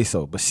no say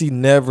so. But she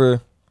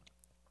never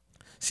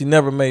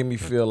made me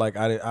feel like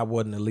I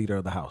wasn't the leader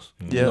of the house.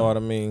 You know what I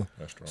mean?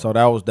 That's strong. So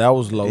that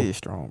was low. It's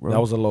strong, bro. That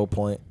was a low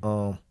point.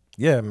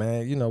 Yeah,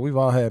 man. We've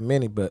all had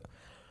many, but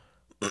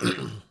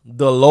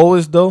the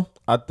lowest though,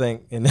 I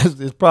think, and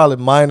it's probably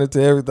minor to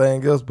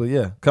everything else, but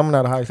yeah, coming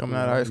out of high school.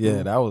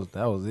 Yeah, that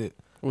was it.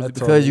 Was it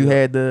because you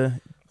had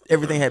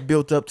everything had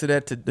built up to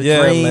that, to the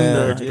dream,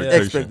 man. the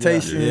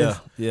expectations?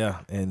 Yeah,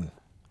 and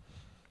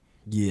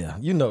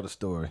you know the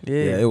story.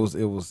 Yeah, it was.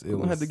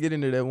 We'll have to get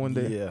into that one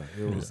day. Yeah,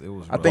 it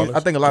was. I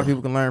think a lot of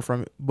people can learn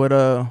from it, but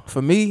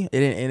for me,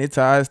 it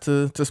ties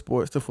to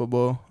sports, to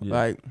football. Yeah.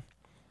 Like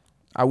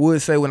I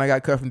would say when I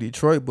got cut from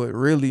Detroit, but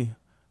really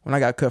when I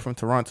got cut from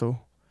Toronto.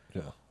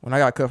 Yeah. When I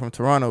got cut from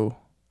Toronto,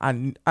 I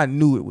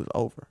knew it was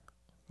over.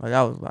 Like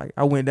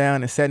I went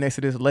down and sat next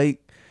to this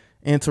lake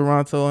in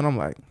Toronto, and I'm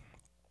like,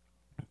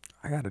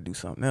 I got to do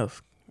something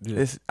else.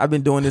 Yeah. I've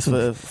been doing this for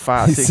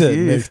 5-6 years.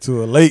 Next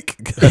to a lake.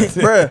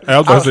 Bruh, I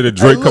was about to say the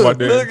Drake come out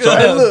there.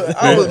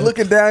 I was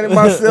looking down at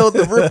myself,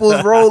 the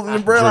ripples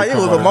rolling, bro. Like, it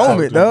was a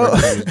moment, dog.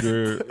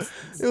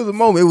 It was a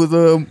moment. It was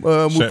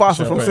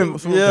Mufasa from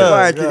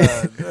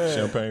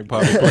Champagne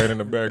popping playing in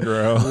the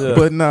background. Yeah.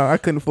 But no, I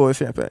couldn't afford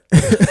champagne.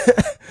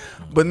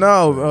 But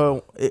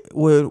no,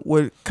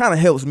 what kind of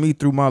helps me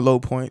through my low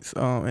points,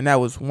 and that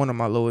was one of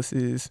my lowest,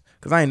 is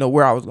because I didn't know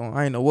where I was going.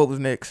 I didn't know what was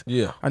next.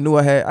 Yeah, I knew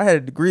I had a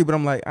degree, but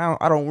I'm like,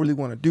 I don't really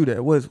want to do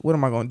that. What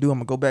am I going to do? I'm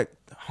going to go back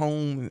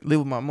home and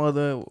live with my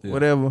mother,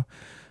 whatever.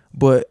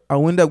 But I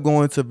ended up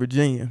going to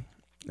Virginia,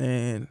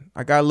 and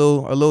I got a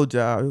little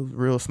job. It was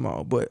real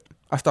small, but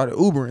I started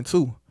Ubering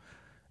too.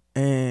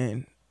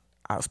 And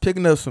I was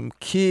picking up some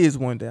kids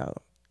one day.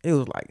 It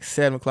was like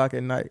 7 o'clock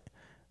at night,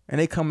 and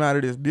they come out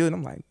of this building.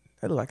 I'm like,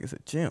 that look like it's a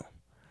gym.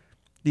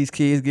 These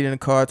kids get in the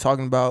car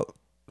talking about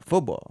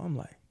football. I'm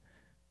like,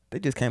 they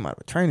just came out of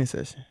a training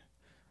session.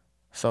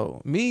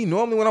 So me,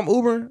 normally when I'm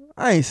Ubering,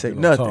 I ain't say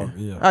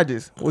nothing. I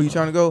just, where you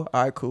trying to go?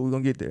 All right, cool, we're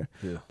going to get there.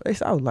 Yeah.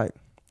 But I was like,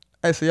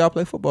 hey, so y'all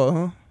play football,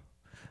 huh?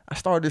 I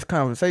started this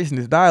conversation,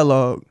 this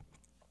dialogue,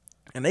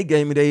 and they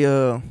gave me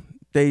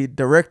they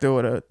director,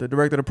 or the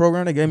director of the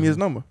program, they gave me his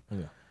number.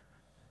 Yeah.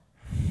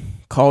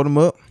 Called him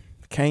up,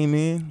 came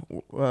in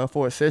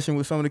for a session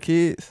with some of the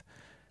kids,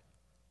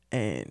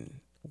 and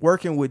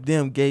working with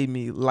them gave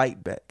me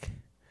light back.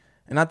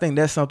 And I think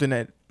that's something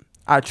that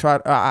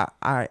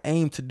I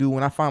aim to do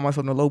when I find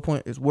myself in a low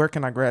point, is where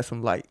can I grab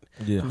some light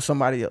from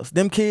somebody else.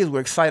 Them kids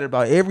were excited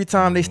about it every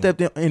time they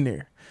stepped in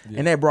there. Yeah.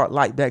 And that brought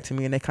light back to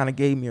me, and they kind of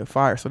gave me a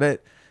fire. So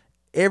that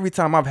every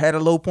time I've had a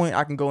low point,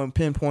 I can go and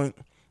pinpoint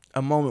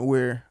a moment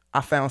where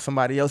I found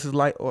somebody else's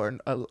light, or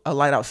a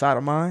light outside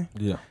of mine.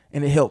 Yeah.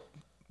 And it helped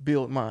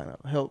build mine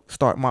up, helped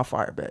start my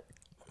fire back.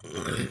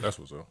 That's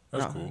what's up.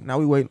 That's cool. Now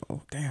we waiting.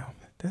 Oh, damn.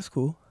 That's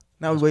cool.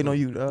 Now we waiting on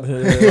you, dog.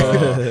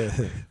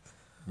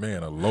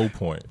 Man, a low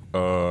point.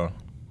 I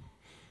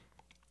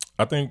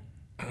think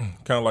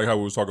kind of like how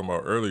we was talking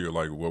about earlier,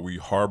 like where we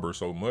harbor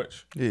so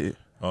much. Yeah.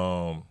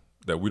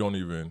 That we don't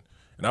even.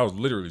 And I was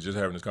literally just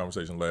having this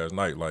conversation last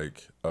night.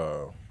 Like,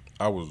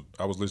 I was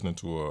listening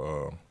to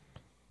a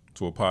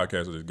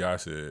podcast where this guy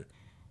said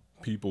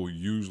people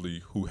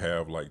usually who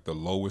have like the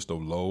lowest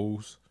of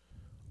lows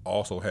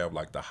also have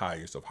like the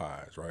highest of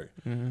highs, right?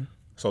 Mm-hmm.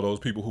 So those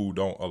people who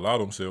don't allow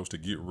themselves to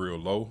get real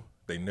low,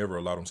 they never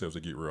allow themselves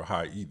to get real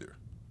high either.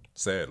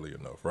 Sadly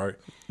enough, right?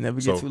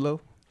 Never get too low.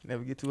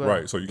 Never get too high.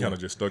 Right. So you kind of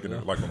just stuck in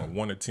it. Like on a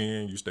 1 to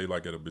 10, you stay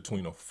like at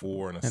between a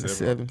 4 and a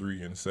 7, or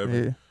 3 and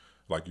 7. Yeah.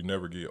 Like you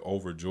never get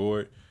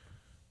overjoyed.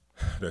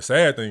 The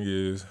sad thing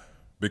is,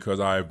 because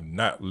I've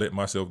not let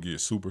myself get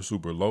super,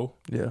 super low,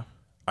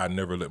 I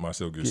never let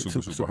myself get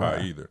super, super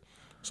high either.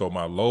 So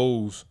my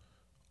lows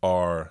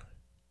are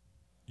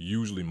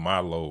usually my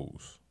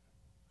lows.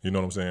 You know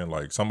what I'm saying?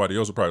 Like somebody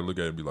else will probably look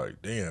at it and be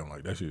like, damn,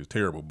 like that shit is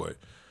terrible. But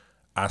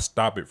I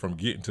stop it from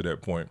getting to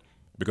that point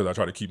because I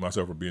try to keep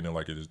myself from being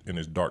in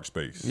this dark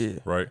space. Yeah.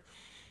 Right?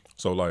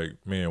 So like,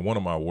 man, one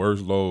of my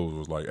worst lows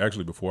was like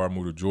actually before I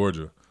moved to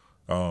Georgia,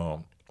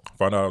 found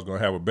out I was gonna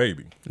have a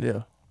baby.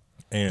 Yeah.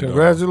 And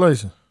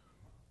congratulations.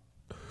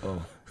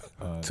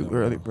 Too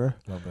early, bro.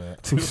 My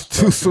bad. Too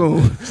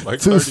soon. Like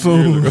too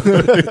soon.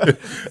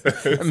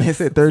 That man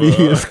said 30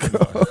 years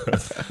ago.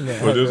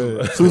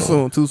 Too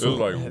soon. It was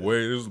like it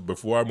was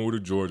before I moved to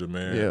Georgia,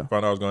 man. Yeah.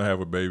 Found out I was gonna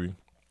have a baby.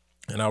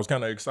 And I was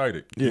kind of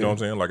excited. You know what I'm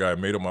saying? Like I had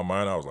made up my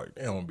mind. I was like,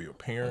 damn, I'm gonna be a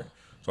parent.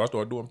 So I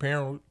started doing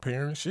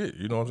parent shit.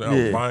 You know what I'm saying?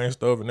 I was buying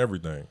stuff and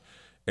everything.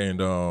 And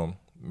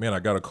man, I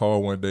got a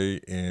call one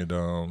day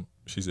and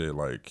she said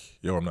like,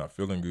 yo, I'm not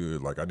feeling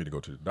good. Like I need to go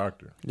to the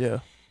doctor. Yeah.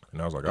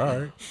 And I was like, all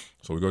right.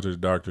 So we go to the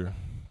doctor.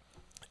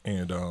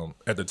 And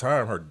at the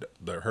time,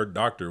 her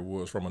doctor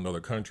was from another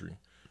country.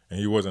 And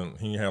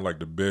he had like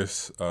the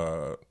best,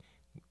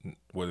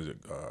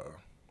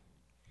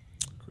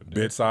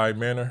 bedside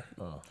manner.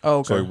 Oh,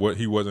 okay. So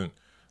he wasn't.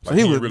 Like, so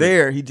he was really,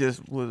 there, he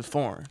just was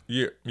foreign.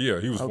 Yeah, he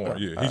was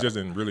foreign. Yeah, he just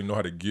didn't really know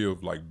how to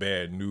give like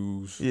bad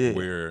news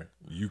where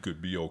you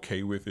could be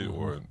okay with it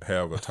or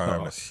have a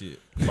time. Shit.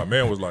 My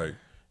man was like,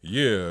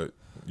 yeah,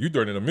 you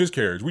threatening a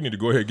miscarriage. We need to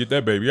go ahead and get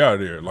that baby out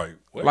of there. Like,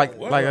 what?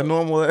 Like a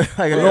normal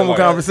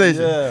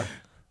conversation. Yeah,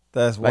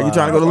 that's like you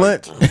trying to go to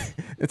lunch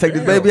and take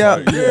this baby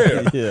out.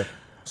 Like, yeah.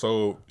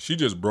 So she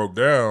just broke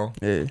down,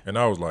 and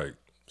I was like,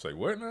 say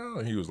what now?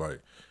 And he was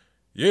like,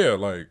 yeah,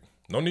 like.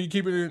 No need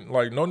keeping it,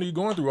 like, no need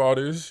going through all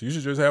this. You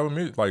should just have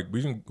a like,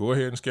 we can go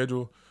ahead and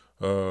schedule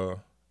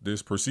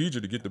this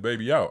procedure to get the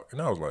baby out. And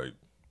I was like,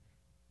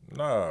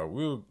 nah,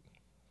 we'll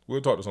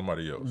talk to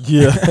somebody else.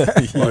 Yeah.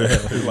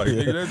 like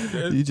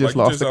you just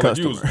lost the customer. Like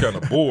you was kind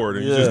of bored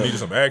and you just needed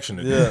some action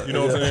to do. You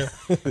know what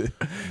I'm saying?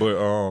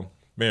 But,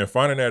 man,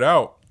 finding that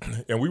out,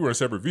 and we were in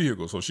separate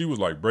vehicles. So she was,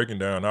 like, breaking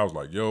down. I was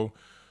like, yo,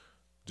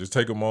 just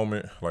take a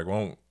moment. Like, you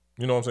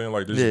know what I'm saying?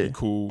 Like, this should be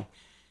cool.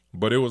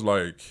 But it was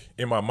like,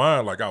 in my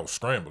mind, like I was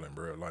scrambling,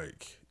 bro.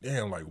 Like,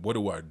 damn, like what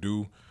do I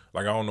do?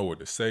 Like, I don't know what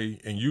to say.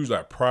 And usually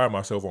I pride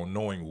myself on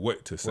knowing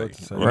what to say.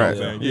 You know what I'm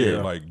saying?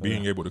 Yeah, like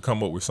being able to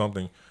come up with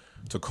something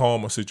to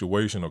calm a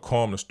situation or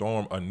calm the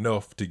storm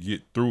enough to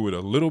get through it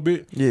a little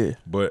bit. Yeah.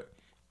 But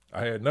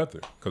I had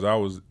nothing because I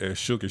was as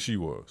shook as she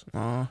was.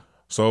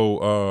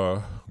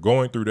 So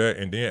going through that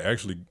and then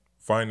actually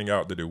finding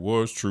out that it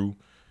was true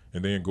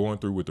and then going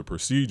through with the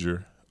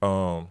procedure,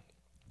 I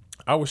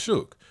was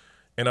shook.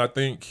 And I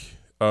think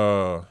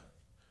the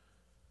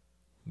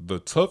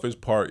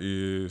toughest part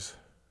is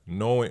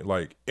knowing,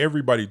 like,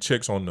 everybody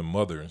checks on the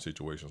mother in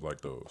situations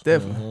like those.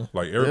 Definitely.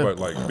 Like, everybody,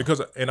 like,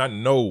 because, and I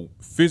know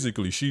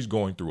physically she's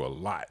going through a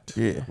lot.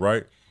 Yeah.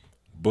 Right?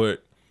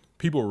 But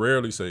people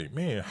rarely say,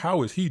 man,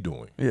 how is he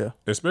doing? Yeah.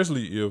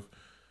 Especially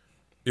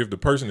if the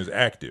person is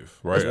active,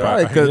 right? It's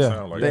probably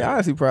because they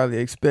honestly probably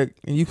expect,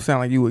 and you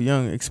sound like you were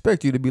young,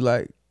 expect you to be,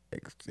 like,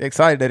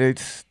 excited that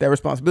it's that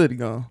responsibility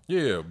gone.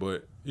 Yeah,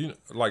 but... You know,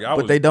 like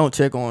but they don't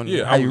check on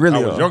how you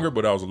really are. I was younger,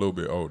 but I was a little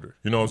bit older.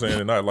 You know what I'm saying?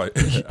 And not like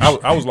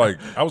I was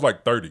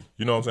like 30.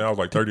 You know what I'm saying? I was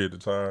like 30 at the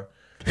time.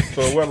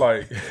 So it wasn't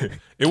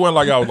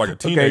like I was like a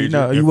teenager.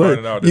 Okay, you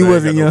wasn't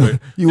young.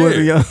 You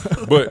wasn't young.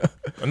 But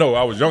no,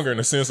 I was younger in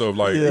the sense of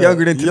like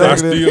younger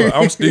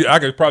than I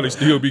could probably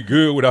still be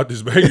good without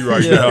this baby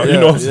right now. You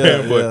know what I'm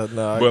saying?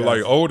 But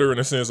like older in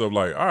the sense of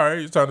like, all right,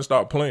 it's time to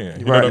stop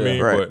playing. You know what I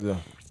mean?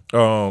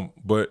 Right.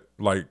 But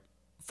like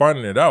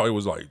finding it out, it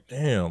was like,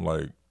 damn,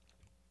 like.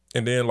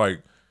 And then,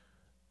 like,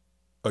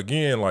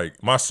 again,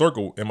 like, my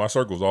circle's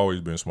always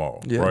been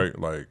small, right?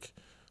 Like,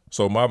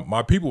 so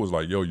my people was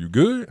like, yo, you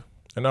good?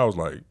 And I was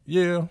like,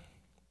 yeah.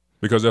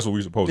 Because that's what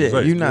we supposed to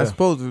say. You're not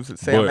supposed to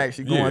say I'm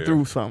actually going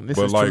through something. This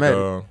is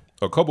traumatic.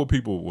 A couple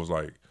people was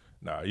like,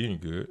 nah, you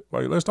ain't good.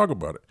 Like, let's talk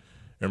about it.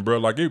 And, bro,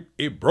 like,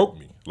 it broke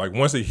me. Like,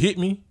 once it hit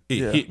me,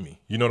 it hit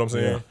me. You know what I'm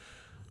saying?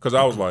 Because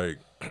I was like,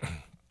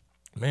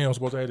 man, I'm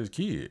supposed to have this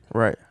kid.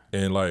 Right.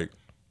 And, like,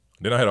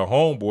 then I had a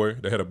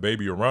homeboy that had a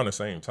baby around the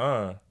same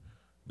time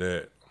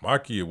that my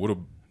kid would have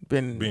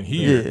been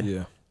here.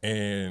 Yeah.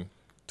 And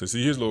to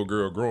see his little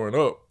girl growing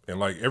up, and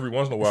like every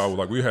once in a while,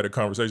 like we had a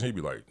conversation, he'd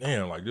be like,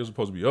 damn, like this is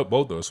supposed to be up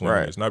both of us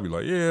swinging this. And I'd be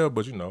like, yeah,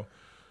 but you know,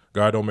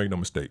 God don't make no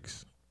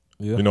mistakes.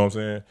 Yeah. You know what I'm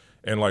saying?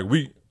 And like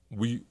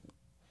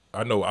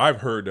I know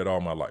I've heard that all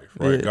my life,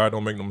 right? Yeah. God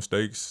don't make no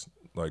mistakes.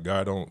 Like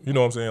God don't, you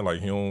know what I'm saying? Like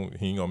he ain't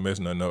gonna mess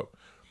nothing up.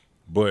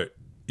 But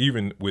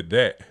even with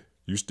that,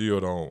 you still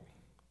don't.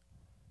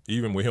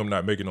 Even with him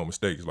not making no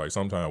mistakes, like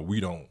sometimes we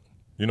don't,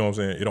 You know what I'm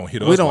saying? It don't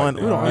hit us. We don't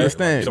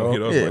understand. It don't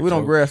hit us like we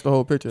don't that. grasp the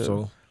whole picture.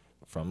 So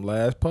from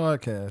last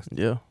podcast,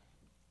 yeah,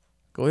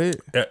 go ahead.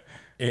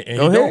 And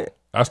Go ahead.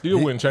 I still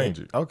wouldn't change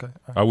it. Okay,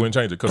 I wouldn't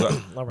change it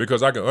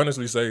because I can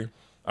honestly say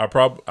I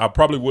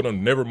probably would have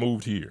never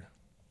moved here.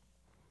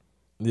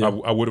 Yeah.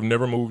 I would have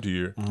never moved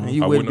here. Mm-hmm.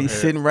 You wouldn't be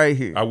sitting right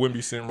here. I wouldn't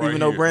be sitting right here.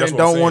 Even though Brandon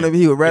don't want to be,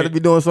 he would rather be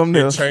doing something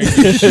else. Right.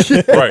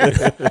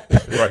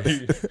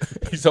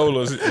 He told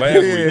us last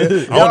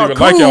week, I don't even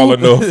like y'all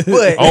enough.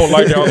 I don't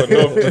like y'all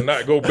enough to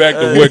not go back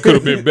to what could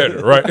have been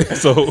better, right?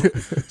 So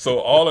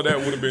all of that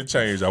would have been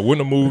changed. I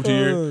wouldn't have moved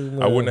here.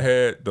 I wouldn't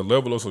have had the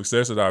level of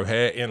success that I've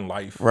had in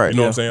life. Right. You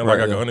know what I'm saying?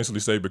 Like I can honestly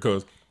say,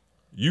 because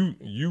you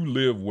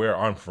live where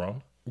I'm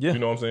from. Yeah. You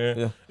know what I'm saying?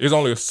 Yeah. It's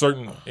only a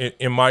certain,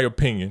 in my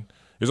opinion,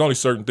 there's only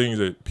certain things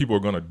that people are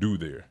going to do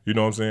there. You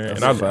know what I'm saying?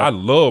 That's I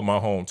love my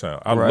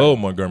hometown. I love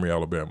Montgomery,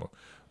 Alabama.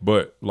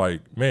 But,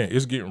 like, man,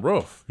 it's getting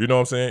rough. You know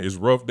what I'm saying? It's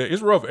rough.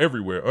 It's rough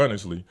everywhere,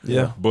 honestly.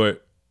 Yeah.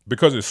 But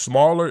because it's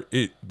smaller,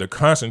 the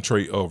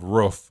concentrate of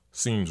rough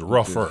seems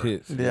rougher.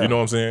 You know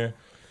what I'm saying?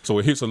 So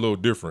it hits a little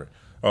different.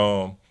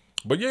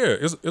 But, yeah,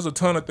 it's a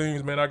ton of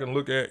things, man, I can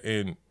look at.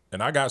 And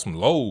I got some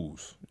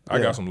lows. I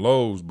got some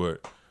lows,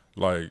 but,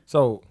 like.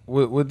 So,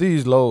 with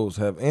these lows,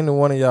 have any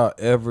one of y'all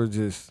ever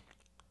just,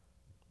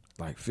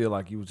 like, feel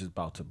like you was just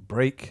about to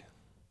break?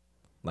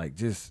 Like,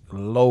 just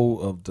low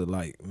of the,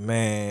 like,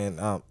 man,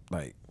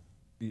 like,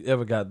 you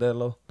ever got that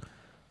low?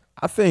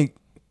 I think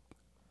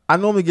I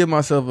normally give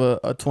myself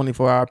a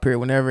 24-hour period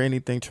whenever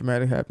anything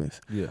traumatic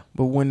happens. Yeah.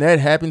 But when that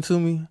happened to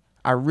me,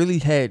 I really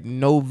had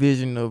no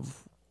vision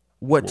of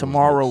what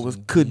tomorrow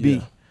could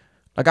be.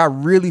 Like, I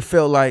really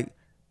felt like,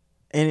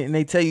 and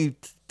they tell you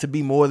to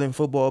be more than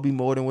football, be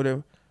more than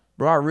whatever.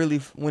 Bro, I really,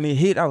 when it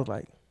hit, I was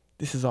like,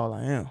 this is all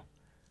I am.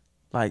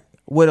 Like,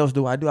 what else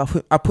do? I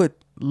put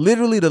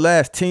literally the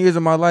last 10 years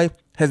of my life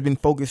has been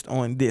focused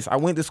on this. I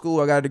went to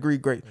school, I got a degree,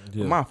 great.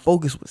 Yeah. But my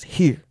focus was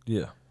here.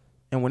 Yeah.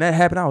 And when that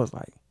happened, I was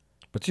like.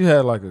 But you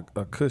had like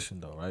a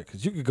cushion though, right?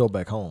 Because you could go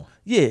back home.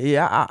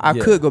 Yeah, I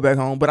could go back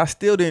home, but I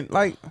still didn't,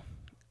 like,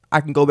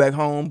 I can go back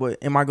home, but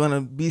am I going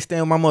to be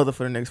staying with my mother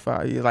for the next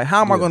 5 years? Like,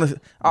 how am I going to,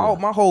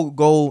 my whole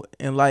goal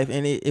in life,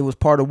 and it was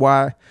part of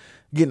why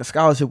getting a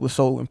scholarship was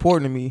so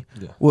important to me,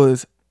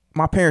 was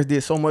my parents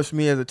did so much for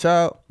me as a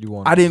child.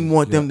 I didn't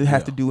want them to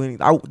have to do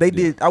anything.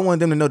 I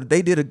wanted them to know that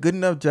they did a good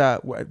enough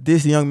job where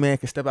this young man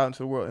can step out into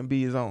the world and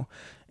be his own.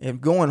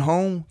 And going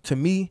home, to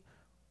me,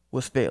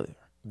 was failure.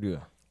 Yeah.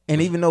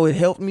 And even though it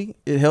helped me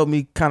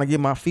kind of get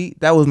my feet.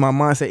 That was my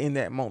mindset in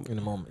that moment. In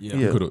the moment, yeah.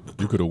 You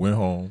could have went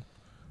home,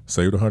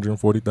 saved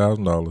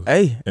 $140,000.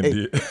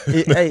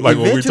 Hey, like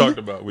what we talked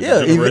about.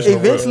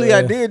 Eventually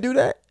I did do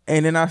that,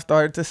 and then I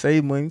started to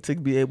save money to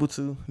be able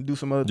to do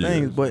some other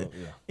things. But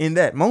in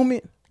that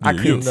moment, I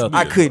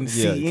couldn't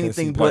see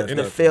anything but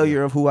the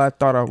failure of who I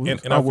thought I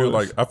was. And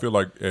I feel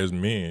like as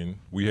men,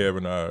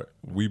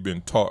 we've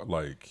been taught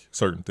like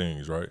certain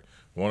things, right?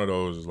 One of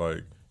those is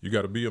like, you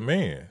got to be a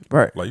man,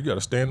 right? Like, you got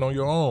to stand on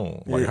your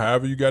own, like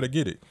however you got to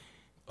get it.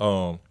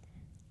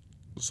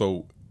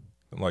 So,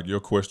 like, your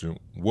question,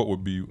 what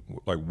would be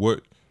like?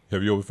 What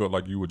have you ever felt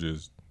like you were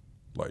just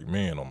like,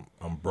 man,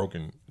 I'm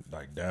broken,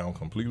 like, down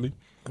completely?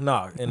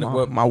 Nah, and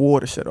my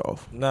water shut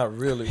off. Not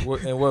really.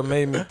 And what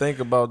made me think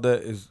about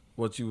that is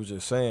what you was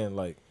just saying,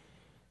 like,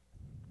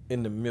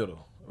 in the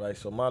middle, right?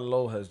 So my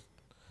low has,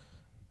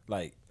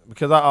 like,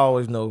 because I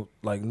always knew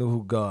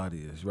who God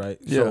is, right?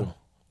 Yeah. So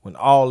when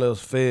all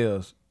else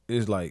fails,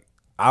 it's like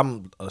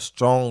I'm a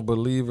strong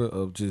believer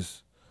of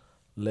just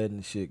letting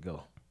the shit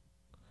go,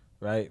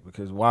 right?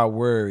 Because why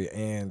worry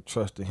and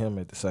trusting Him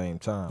at the same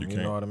time? You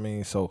know what I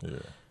mean? So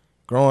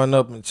growing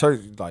up in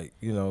church, like,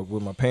 you know,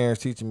 with my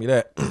parents teaching me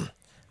that,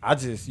 I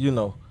just, you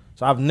know,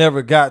 so I've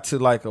never got to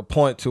like a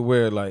point to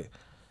where like,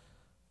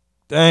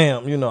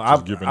 damn, you know,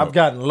 I've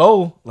gotten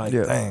low, like,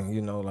 dang,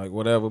 you know, like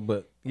whatever,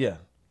 but yeah,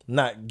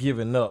 not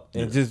giving up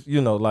and just,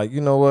 you know, like, you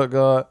know what,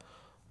 God,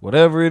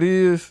 whatever it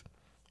is,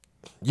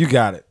 you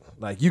got it.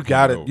 Like, you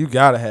got it. You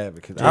got to have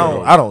it. Because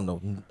I don't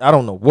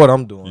know what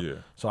I'm doing. Yeah.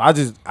 So I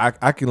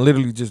can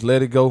literally just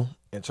let it go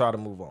and try to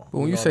move on. But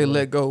when you say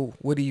let go,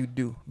 what do you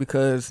do?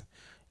 Because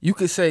you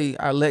could say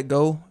I let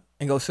go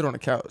and go sit on the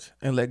couch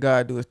and let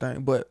God do His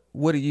thing. But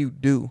what do you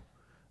do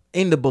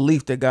in the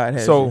belief that God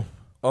has you?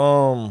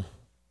 Because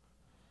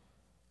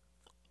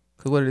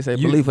what did it say?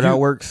 Belief without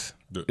works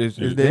is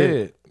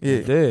dead.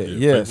 It's dead.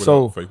 Yeah.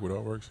 Faith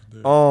without works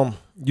is dead.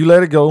 You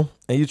let it go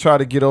and you try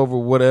to get over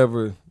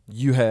whatever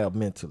you have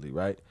mentally,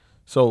 right?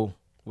 So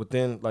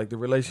within like the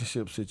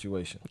relationship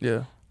situation,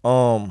 it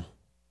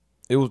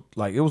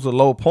was a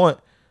low point,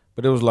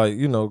 but it was like,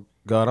 you know,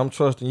 God, I'm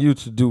trusting you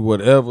to do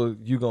whatever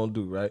you gonna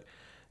do, right?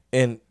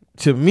 And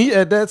to me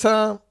at that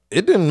time,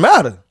 it didn't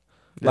matter.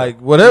 Like,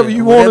 whatever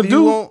you want to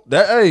do,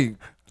 that, hey,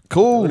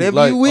 cool. Whatever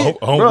like, you with,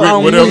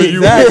 whatever you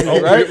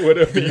exactly, right?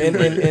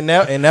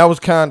 And that was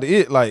kind of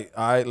it. Like,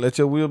 all right, let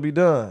your will be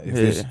done.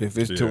 If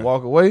it's to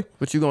walk away,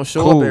 but you gonna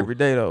show up every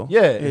day though.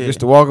 Yeah, if it's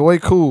to walk away,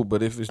 cool.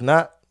 But if it's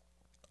not,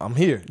 I'm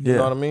here. You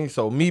know what I mean?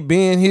 So me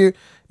being here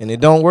and it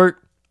don't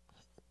work,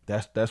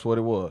 That's what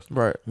it was.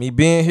 Right. Me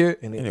being here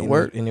and it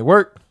worked. And it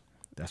worked.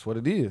 That's what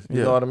it is. You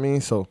Yeah. know what I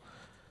mean? So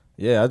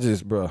yeah, I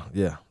just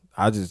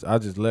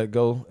let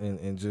go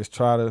and just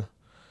try to,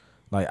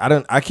 like,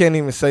 I can't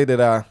even say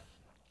that I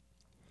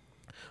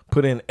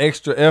put in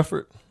extra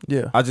effort.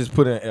 Yeah. I just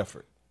put in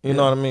effort. You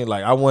know what I mean?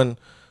 Like, I wasn't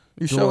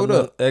You showed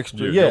up.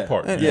 extra. Your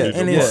part. And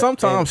then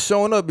sometimes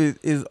showing up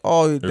is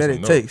all that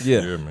it takes.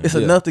 Yeah. man. It's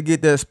enough to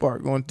get that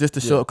spark going, just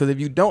to show up. Because if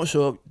you don't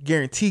show up,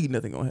 guaranteed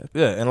nothing gonna happen.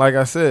 Yeah, and like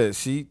I said,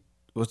 she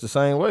was the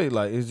same way.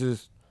 Like, it's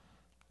just,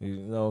 you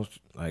know,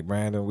 like,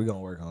 Brandon, we gonna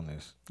work on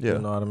this. Yeah. You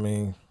know what I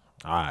mean?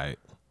 All right.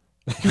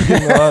 You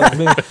know what I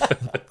mean?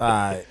 All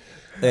right.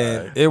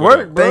 And it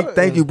worked, bro.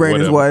 Thank you,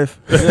 Brandon's wife.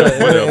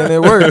 Yeah, and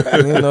it worked.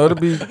 You know, it'll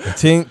be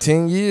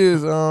 10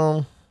 years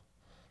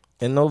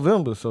in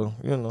November, so,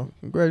 you know.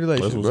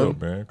 Congratulations, That's what's brother.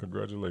 up, man.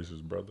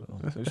 Congratulations, brother.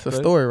 That's a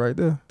story right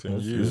there. 10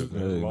 years,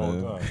 man. Hey,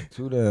 Long man. time.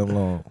 Too damn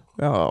long.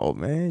 Oh,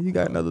 man. You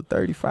got another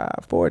 35,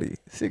 40,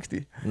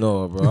 60.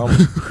 No, bro.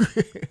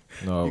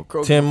 No.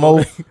 10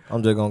 more.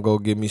 I'm just gonna go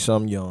get me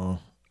something young.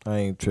 I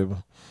ain't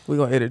tripping. We're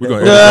going to edit We're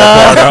that. going to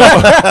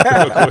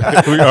edit that part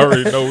out. We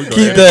already know we're going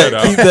to edit that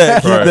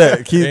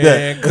out. Keep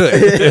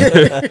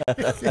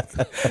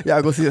that.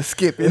 Y'all go see a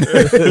skip in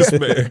This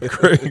man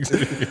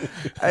crazy.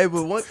 Hey,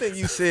 but one thing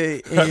you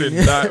said. I did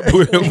not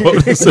put him on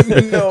the set.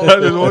 No. I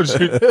just want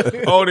you.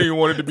 I don't even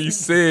want it to be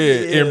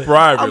said in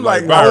private. I'm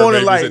like, Byron I want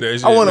made me say that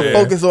shit. I want to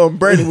focus on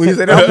Brandon when he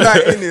said, I'm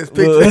not in this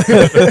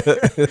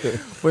picture.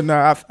 But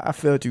no, I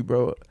felt you,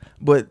 bro.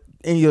 But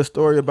in your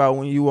story about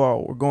when you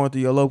all were going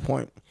through your low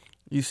point,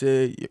 you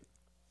said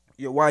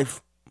your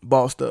wife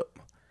bossed up.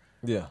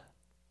 Yeah.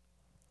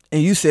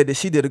 And you said that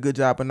she did a good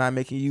job of not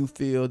making you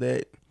feel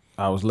that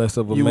I was less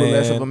of a you man. were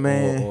less of a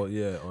man. Or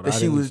that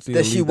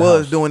she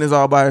was doing this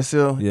all by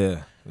herself.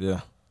 Yeah.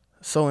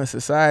 So in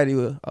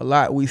society, a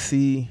lot we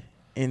see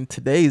in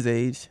today's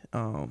age,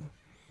 the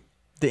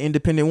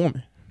independent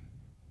woman.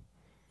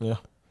 Yeah.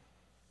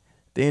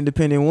 The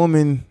independent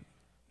woman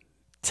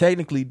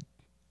technically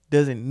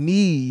doesn't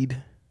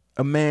need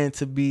a man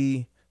to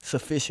be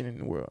sufficient in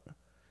the world.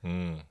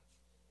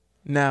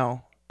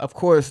 Now, of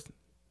course,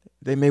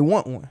 they may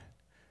want one.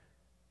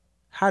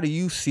 How do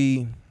you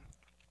see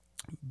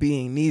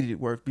being needed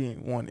worth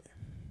being wanted?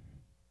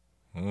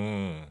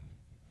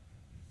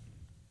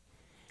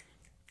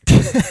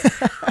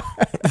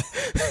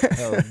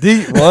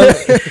 Deep one.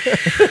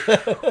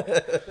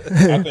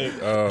 I think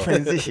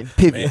Transition,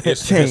 pivot,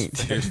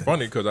 change. It's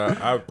funny because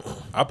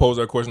I posed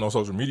that question on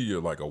social media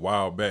like a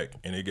while back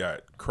and it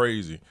got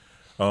crazy.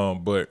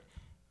 But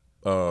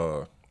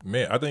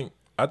man,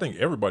 I think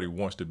everybody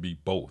wants to be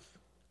both.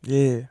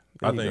 Yeah.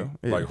 I think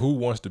like who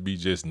wants to be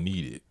just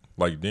needed?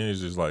 Like then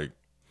it's just like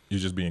you're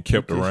just being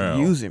kept just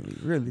around. using me,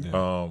 really.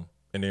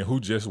 And then who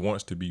just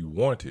wants to be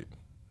wanted?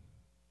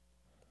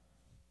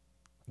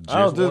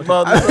 I was just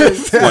about to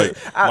say,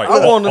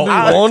 I want to be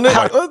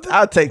wanted.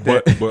 I'll take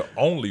that. But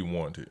only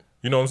wanted.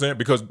 You know what I'm saying?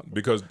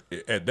 Because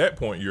at that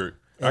point I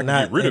can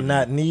get rid of you.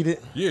 Not needed.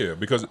 Yeah,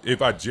 because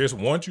if I just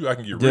want you, I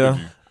can get rid of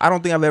you. I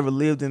don't think I've ever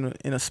lived in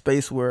a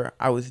space where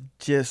I was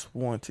just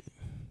wanted.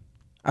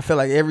 I feel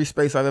like every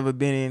space I've ever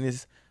been in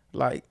is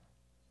like,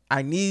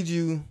 I need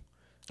you.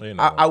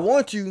 I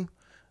want you,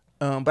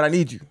 but I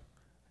need you.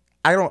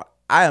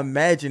 I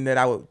imagine that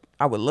I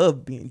would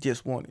love being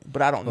just wanted,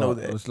 but I don't know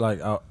that. It's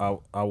like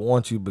I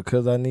want you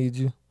because I need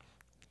you.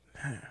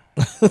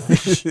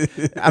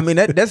 I mean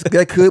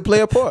that could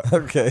play a part.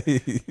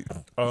 Okay.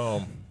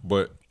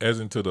 But as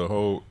into the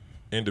whole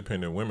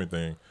independent women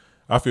thing,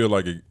 I feel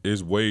like it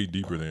is way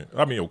deeper than.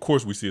 I mean, of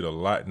course, we see it a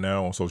lot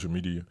now on social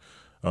media.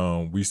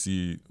 We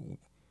see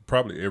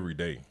probably every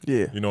day.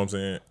 Yeah. You know what I'm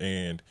saying?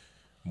 And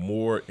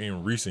more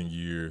in recent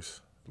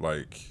years,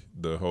 like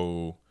the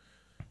whole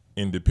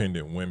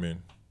independent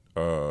women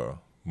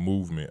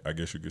movement, I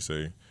guess you could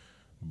say.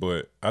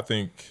 But I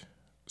think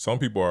some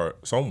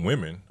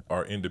women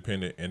are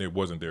independent and it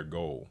wasn't their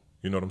goal.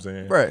 You know what I'm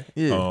saying? Right.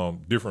 Yeah.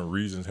 Different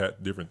reasons,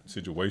 different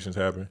situations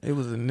happen. It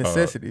was a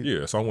necessity.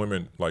 Yeah. Some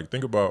women, like,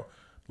 think about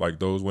like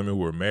those women who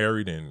were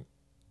married and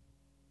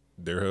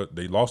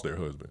they lost their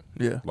husband.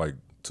 Yeah. Like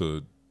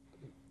to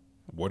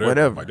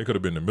whatever. Like they could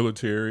have been in the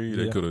military.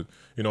 They could have,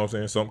 you know what I'm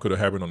saying? Something could have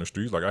happened on the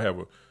streets. Like I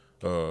have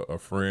a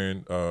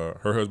friend,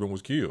 her husband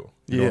was killed.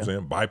 You know what I'm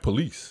saying? By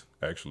police,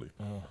 actually.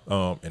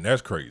 And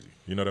that's crazy.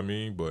 You know what I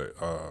mean? But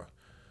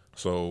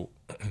so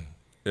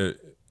and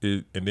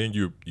then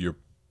you're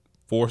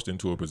forced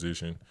into a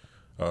position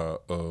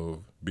of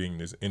being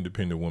this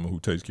independent woman who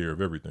takes care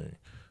of everything.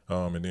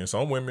 And then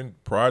some women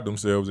pride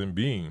themselves in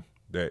being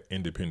that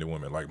independent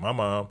woman. Like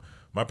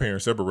my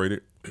parents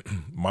separated.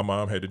 My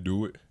mom had to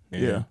do it.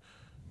 And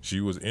she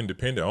was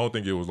independent. I don't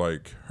think it was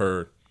like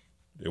her.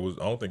 I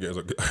don't think as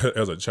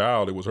a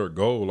child it was her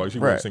goal. Like she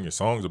wasn't singing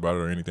songs about it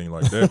or anything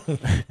like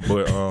that.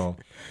 But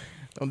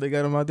don't they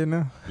got them out there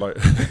now? Like,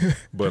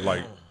 but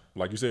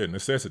like you said,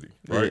 necessity,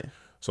 right? Yeah.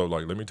 So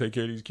like, let me take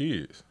care of these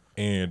kids,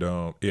 and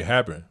it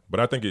happened. But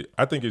I think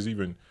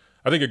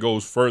it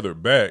goes further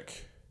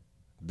back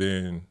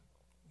than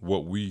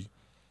what we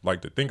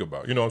like to think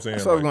about. You know what I'm saying?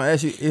 That's what I was gonna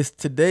ask you. Is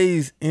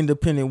today's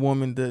independent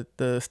woman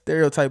the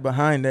stereotype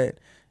behind that?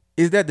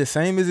 Is that the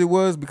same as it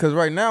was? Because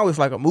right now it's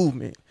like a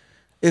movement.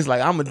 It's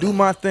like I'm gonna do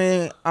my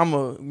thing. I'm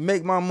gonna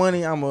make my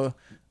money. I'm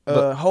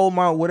gonna hold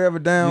my whatever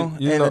down,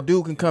 and a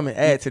dude can come and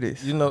add to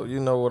this. You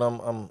know what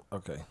I'm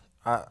okay.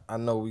 I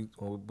know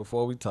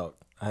before we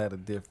talked, I had a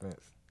different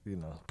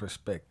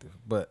perspective,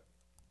 but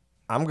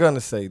I'm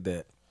gonna say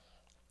that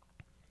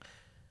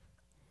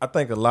I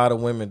think a lot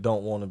of women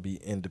don't want to be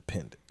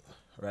independent,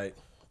 right?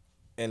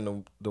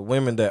 And the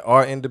women that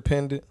are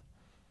independent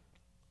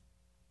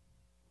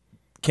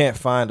can't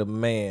find a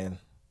man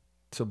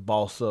to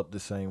boss up the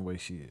same way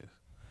she is.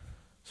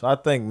 So I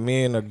think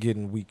men are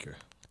getting weaker,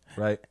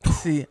 right?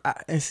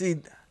 I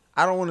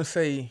don't want to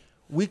say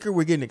weaker.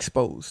 We're getting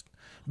exposed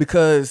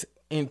because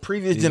in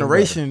previous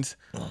generations,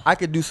 I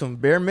could do some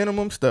bare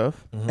minimum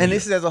stuff, and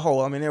this is as a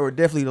whole. I mean, there were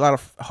definitely a lot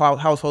of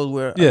households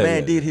where a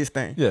man did his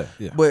thing. Yeah.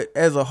 But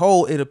as a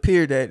whole, it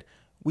appeared that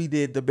we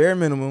did the bare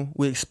minimum.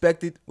 We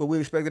expected what we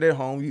expected at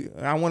home.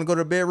 I want to go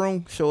to the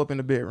bedroom, show up in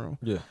the bedroom.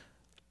 Yeah.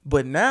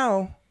 But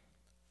now,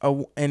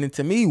 and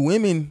to me,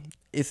 women,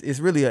 it's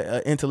really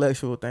an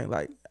intellectual thing.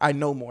 Like, I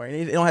know more. And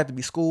it don't have to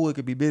be school. It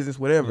could be business,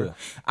 whatever. Yeah.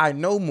 I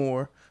know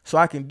more, so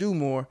I can do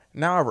more.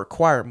 Now I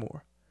require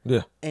more.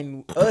 Yeah.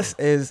 And us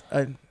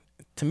to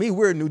me,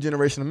 we're a new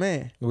generation of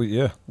man.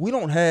 We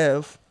don't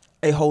have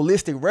a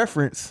holistic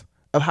reference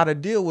of how to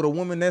deal with a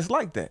woman that's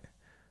like that.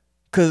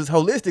 Because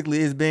holistically,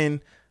 it's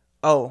been,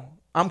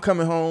 I'm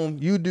coming home,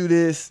 you do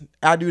this,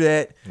 I do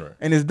that,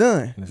 and it's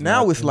done. It's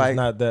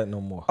not that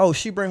no more. Oh,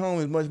 she bring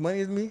home as much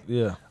money as me?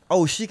 Yeah.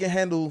 Oh, she can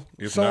handle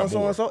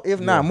so, if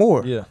not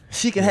more. Yeah.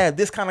 She can have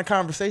this kind of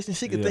conversation.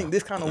 She can think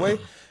this kind of way.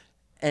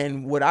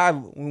 And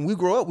when we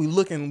grow up, we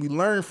look and we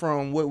learn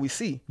from what we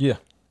see. Yeah.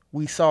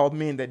 We saw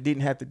men that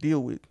didn't have to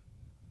deal with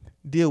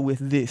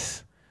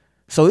this.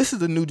 So this is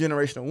a new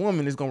generation of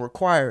woman that's gonna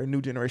require a new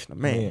generation of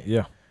man.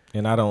 Yeah.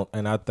 And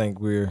I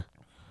think we're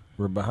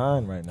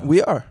behind right now.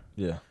 We are.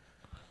 Yeah.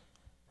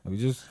 We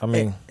just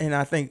and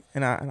I think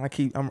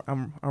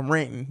I'm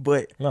ranting,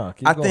 but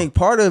I think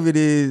part of it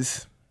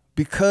is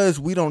because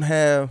we don't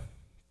have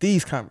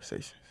these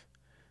conversations.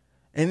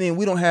 And then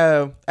we don't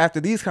have, after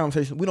these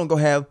conversations, we don't go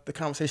have the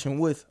conversation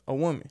with a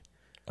woman.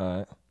 All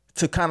right.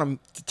 To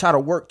try to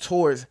work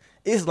towards,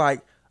 it's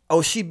like,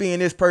 she being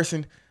this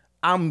person,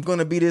 I'm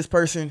gonna be this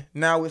person.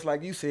 Now it's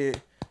like you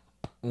said,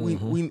 we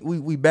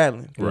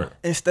battling. Right.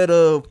 Instead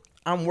of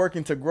I'm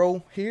working to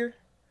grow here,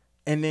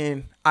 and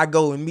then I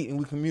go and meet and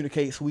we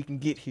communicate so we can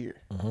get here.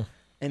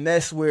 And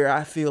that's where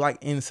I feel like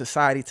in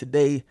society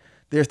today,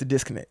 there's the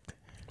disconnect.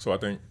 So I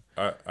think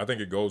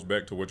it goes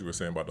back to what you were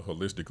saying about the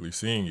holistically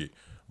seeing it.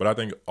 But I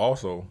think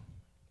also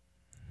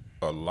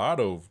a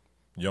lot of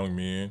young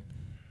men,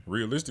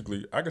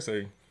 realistically, I could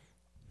say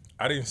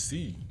I didn't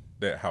see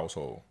that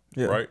household,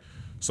 right?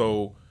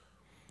 So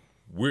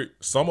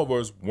some of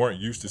us weren't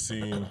used to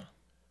seeing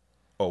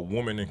a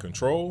woman in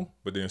control,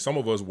 but then some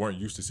of us weren't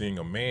used to seeing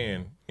a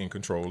man in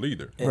control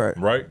either,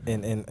 right?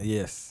 And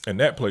yes, and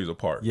that plays a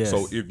part. Yes.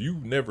 So if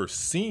you've never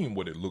seen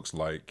what it looks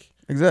like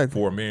exactly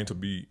for a man to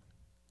be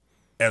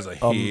as a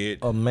head,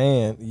 a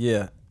man,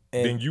 yeah,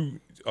 then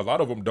a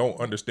lot of them don't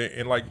understand.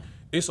 And like,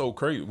 it's so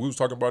crazy. We was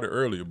talking about it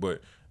earlier,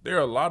 but there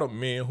are a lot of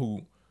men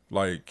who,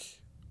 like,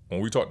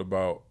 when we talked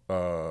about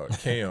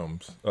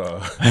Cam's,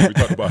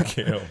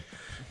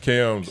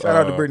 Cam's. Shout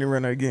out to Brittany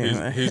Renner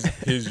again. His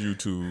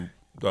YouTube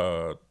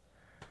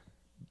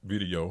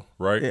video,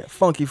 right? Yeah,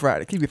 Funky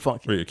Friday. Keep it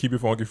funky. Yeah, Keep It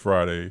Funky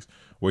Fridays.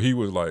 Where he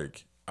was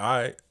like,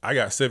 I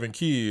got 7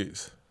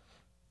 kids,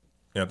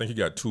 and I think he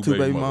got two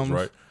baby mothers,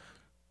 right?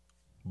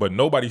 But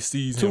nobody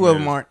sees him. 2 of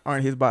them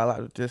aren't his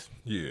biological, just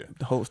the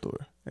whole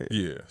story.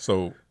 Yeah.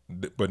 So,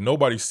 but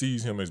nobody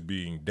sees him as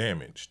being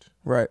damaged.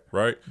 Right.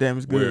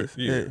 Damaged goods.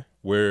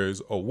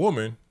 Whereas a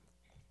woman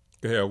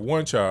could have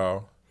 1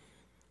 child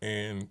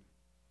and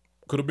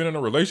could have been in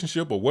a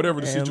relationship or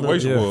whatever the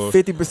situation was.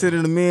 50%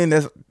 of the men,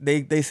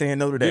 they saying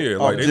no to that. Yeah,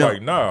 like they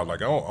like, nah,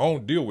 like I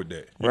don't deal with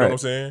that. You know what I'm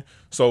saying?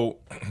 So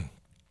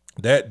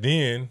that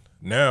then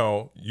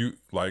now you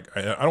like,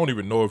 I don't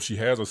even know if she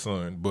has a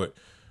son, but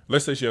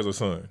let's say she has a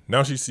son.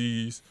 Now she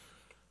sees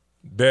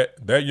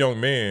that young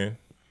man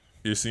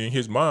is seeing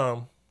his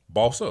mom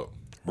boss up,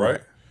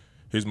 right?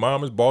 His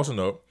mom is bossing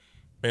up,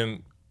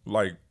 and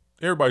like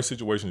everybody's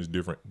situation is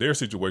different. Their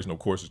situation, of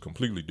course, is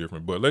completely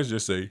different. But let's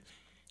just say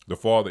the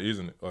father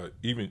isn't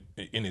even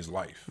in his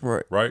life,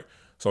 right?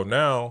 So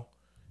now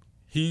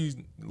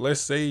let's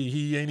say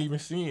he ain't even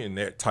seeing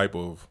that type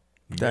of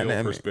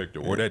male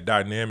perspective or that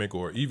dynamic,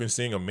 or even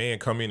seeing a man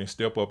come in and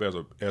step up as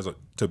a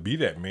to be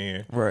that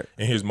man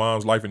in his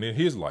mom's life and in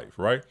his life,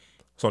 right?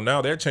 So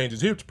now that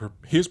changes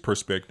his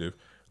perspective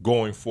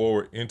going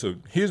forward into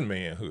his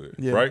manhood,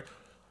 right?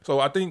 So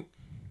I think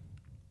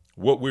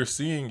what we're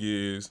seeing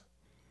is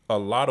a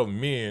lot of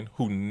men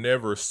who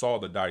never saw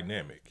the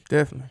dynamic.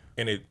 Definitely.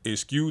 And it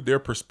skewed their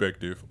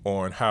perspective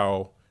on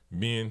how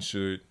men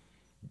should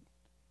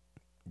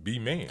be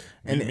men.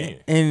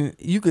 And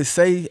you could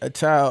say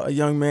a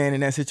young man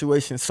in that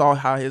situation saw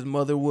how his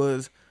mother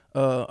was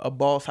a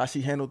boss, how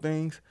she handled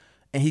things,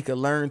 and he could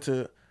learn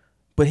to.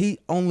 But he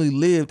only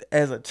lived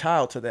as a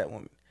child to that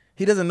woman.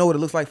 He doesn't know what it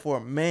looks like for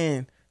a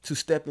man to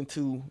step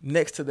into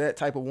next to that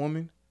type of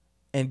woman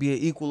and be an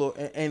equal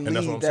and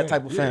lead that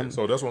type of family.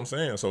 So that's what I'm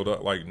saying. So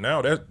like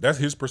now that's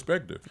his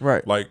perspective,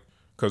 right? Like,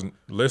 because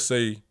let's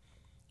say,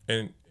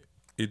 and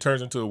it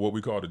turns into what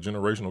we call the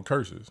generational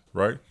curses,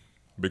 right?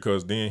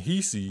 Because then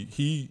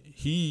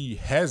he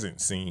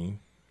hasn't seen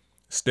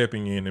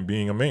stepping in and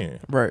being a man,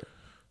 right?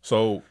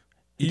 So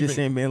he just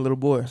seen being a little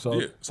boy. So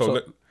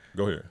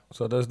go ahead.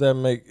 So does that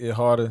make it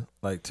harder,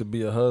 like, to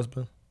be a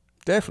husband?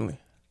 Definitely.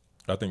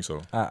 I think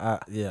so.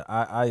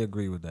 I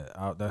agree with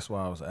that. That's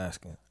why I was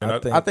asking. And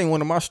I think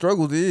one of my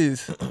struggles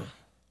is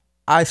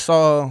I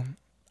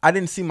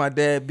didn't see my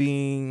dad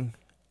being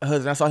a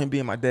husband. I saw him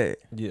being my dad.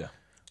 Yeah.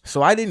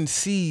 So I didn't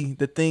see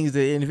the things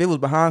that, and if it was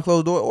behind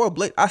closed door or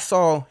I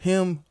saw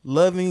him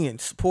loving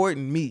and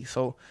supporting me.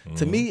 So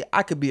to me,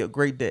 I could be a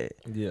great dad.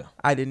 Yeah.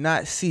 I did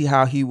not see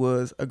how he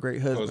was a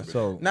great husband.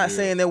 So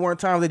saying there weren't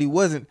times that he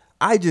wasn't.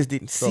 I just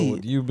didn't see So it.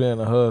 with you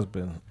being a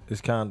husband, it's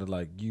kind of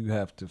like you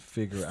have to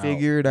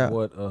figure it out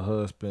what a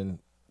husband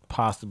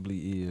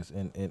possibly is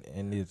and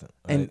isn't.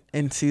 Right?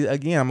 And see,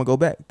 again, I'm gonna go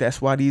back.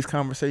 That's why these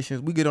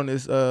conversations we get on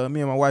this. Me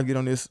and my wife get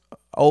on this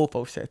old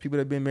folks chat. People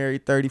that have been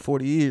married 30,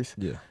 40 years.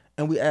 Yeah.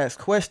 And we ask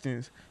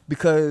questions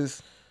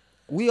because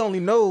we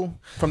only know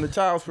from the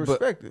child's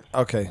perspective.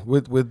 But, okay,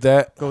 with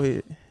that, go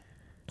ahead.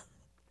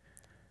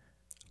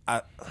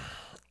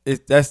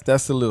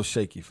 That's a little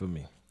shaky for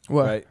me.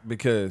 Why? Right?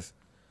 Because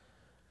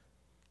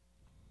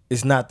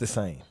it's not the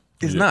same.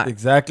 It's not.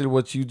 Exactly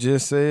what you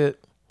just said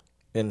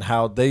and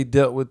how they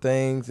dealt with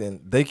things, and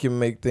they can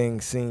make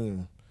things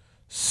seem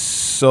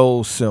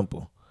so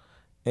simple.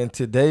 In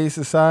today's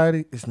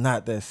society, it's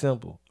not that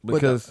simple.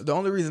 Because the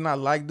only reason I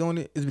like doing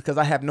it is because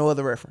I have no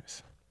other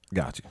reference.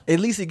 Got you. At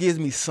least it gives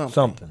me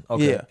something.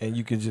 Okay. Yeah. And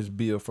you can just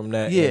build from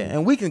that. Yeah,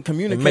 and we can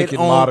communicate make it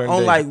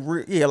on like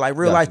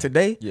real life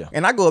today. Yeah.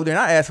 And I go up there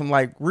and I ask them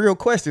like real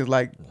questions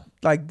like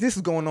this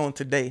is going on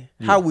today.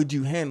 Yeah. How would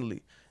you handle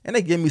it? And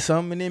they give me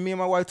something, and then me and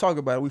my wife talk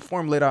about it. We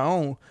formulate our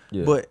own.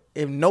 Yeah. But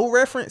if no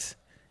reference,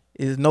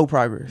 is no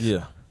progress.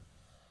 Yeah.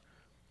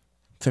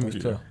 To me.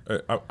 Yeah.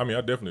 I mean,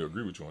 I definitely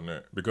agree with you on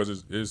that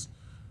because it's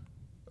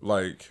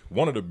like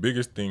one of the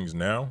biggest things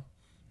now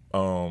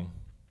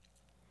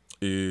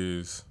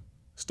is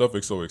stuff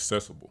is so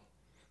accessible,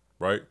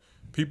 right?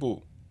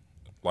 People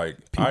like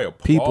I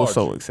applaud people you.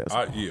 so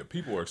accessible.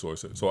 People are so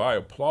accessible. So I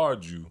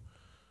applaud you,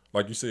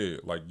 like you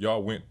said, like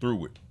y'all went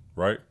through it,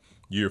 right?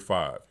 Year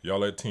 5,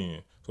 y'all at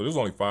 10. So this was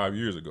only 5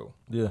 years ago.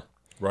 Yeah.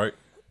 Right?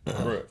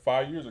 Bruh,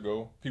 5 years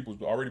ago, people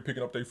was already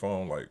picking up their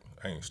phone like,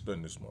 I ain't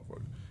studying this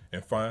motherfucker.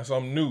 And find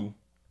something new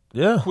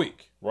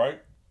quick, right?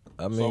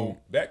 I mean, so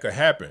that could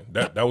happen.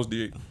 That was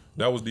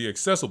the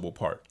accessible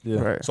part.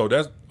 Yeah. Right. So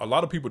that's a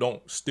lot of people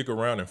don't stick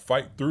around and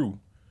fight through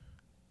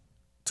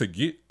to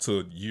get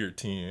to year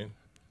 10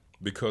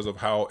 because of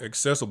how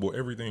accessible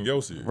everything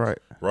else is. Right.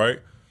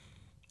 Right?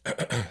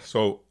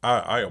 So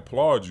I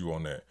applaud you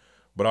on that.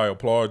 But I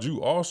applaud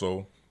you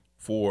also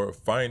for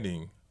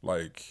finding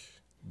like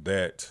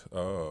that,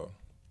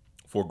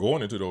 for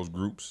going into those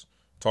groups,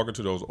 talking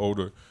to those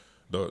older,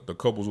 the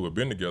couples who have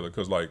been together.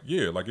 Because like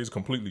it's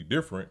completely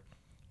different,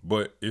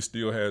 but it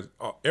still has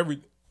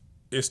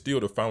it's still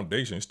the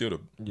foundation, it's still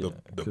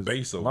the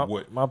base of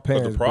what my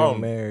parents the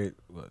problem. Been married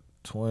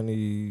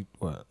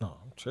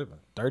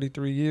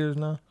 33 years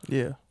now.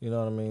 Yeah, you know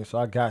what I mean. So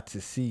I got to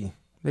see.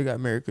 They got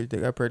married because they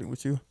got pregnant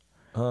with you.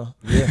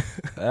 Yeah.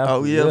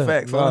 Oh yeah,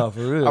 facts. Nah, for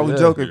real. I was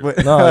joking, but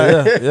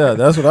yeah,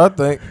 that's what I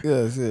think.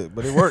 Yeah, that's it.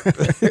 But it worked.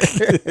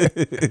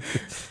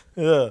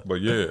 Yeah.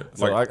 But yeah,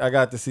 so like I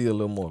got to see a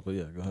little more. But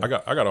yeah, go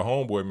ahead. I got a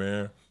homeboy,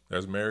 man,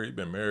 that's married,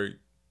 been married,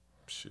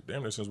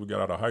 damn near since we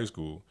got out of high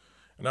school.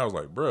 And I was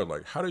like, bro,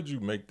 like, how did you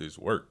make this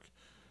work?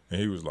 And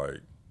he was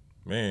like,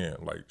 man,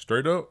 like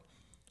straight up,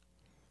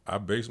 I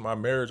based my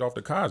marriage off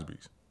the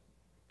Cosbys.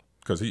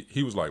 Cause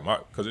he was like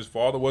cause his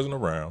father wasn't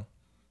around.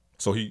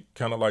 So he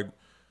kind of like,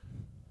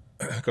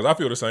 because I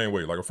feel the same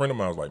way. Like a friend of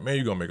mine was like, man,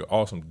 you're going to make an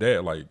awesome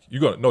dad. Like,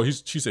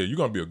 she said, you're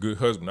going to be a good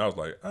husband. I was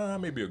like, I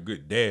may be a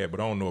good dad, but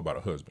I don't know about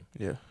a husband.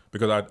 Yeah.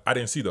 Because I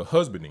didn't see the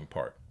husbanding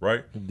part,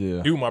 right?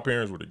 Yeah. Even my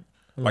parents were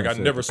like, I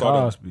never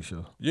saw Cosby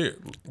Show. Yeah.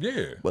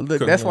 But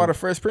look, that's why the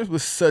Fresh Prince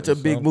was such a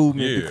big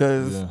movement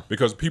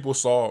because people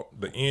saw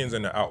the ins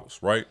and the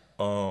outs, right?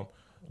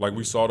 Like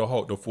we saw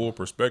the full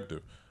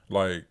perspective.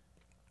 Like,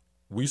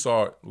 we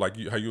saw like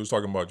how you was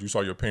talking about. You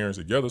saw your parents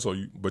together,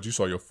 but you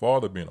saw your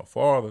father being a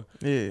father,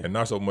 and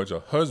not so much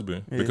a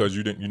husband because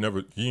you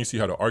didn't see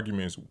how the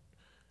arguments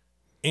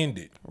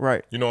ended.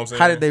 Right. You know what I'm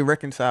saying? How did they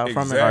reconcile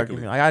from an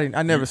argument? Like,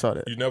 I never saw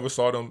that. You never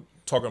saw them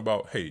talking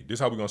about, hey, this is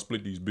how we're gonna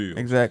split these bills.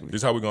 Exactly. This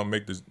is how we're gonna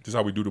make this. This is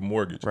how we do the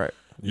mortgage. Right.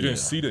 You didn't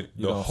see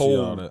the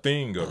whole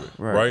thing of it.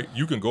 Right.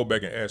 You can go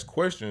back and ask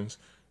questions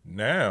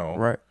now.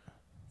 Right.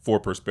 For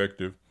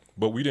perspective,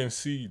 but we didn't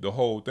see the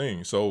whole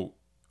thing. So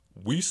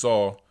we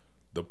saw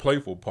the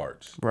playful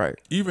parts, right?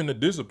 Even the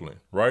discipline,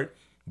 right?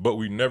 But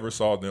we never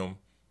saw them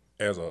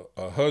as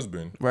a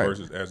husband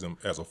versus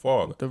as a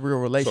father. The real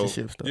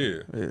relationship stuff.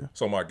 Yeah.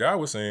 So my guy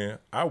was saying,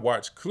 I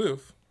watched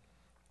Cliff,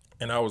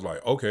 and I was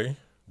like, okay,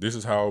 this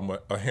is how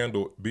I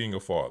handle being a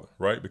father,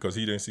 right? Because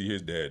he didn't see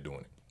his dad doing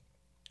it.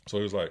 So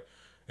he was like,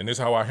 and this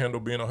is how I handle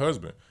being a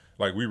husband.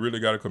 Like, we really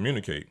got to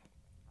communicate.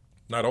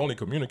 Not only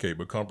communicate,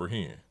 but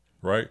comprehend,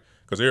 right?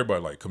 Because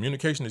everybody like,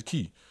 communication is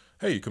key.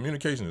 Hey,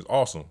 communication is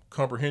awesome.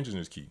 Comprehension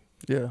is key.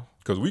 Yeah.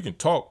 Because we can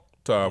talk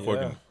to our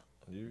fucking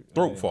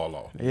throat fall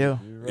off. Yeah.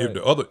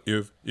 Right.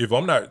 If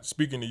I'm not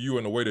speaking to you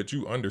in a way that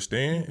you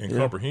understand and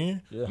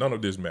comprehend, none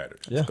of this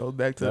matters. Yeah. Go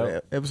back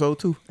to episode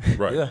 2.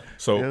 Right. Yeah.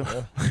 So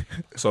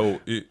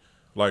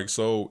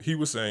so he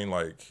was saying,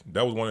 like,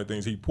 that was one of the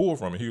things he pulled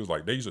from it. He was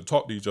like, they used to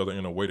talk to each other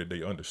in a way that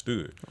they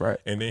understood. Right.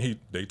 And then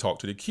they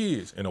talked to the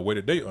kids in a way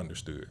that they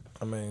understood.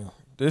 I mean,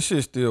 this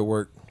shit still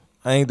work.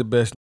 I ain't the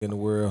best in the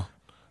world.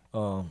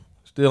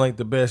 Still ain't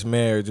the best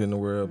marriage in the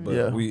world, but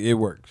it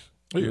works.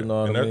 Yeah. You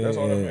know what I mean? That's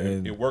all I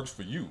mean. It works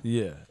for you.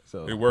 Yeah.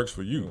 So it works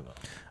for you.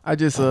 I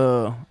just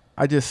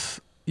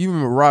you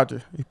remember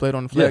Roger? He played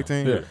on the flag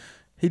team. Yeah.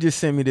 He just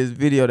sent me this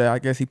video that I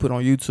guess he put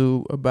on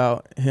YouTube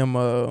about him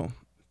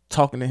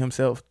talking to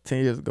himself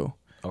 10 years ago.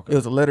 Okay. It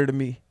was a letter to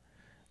me.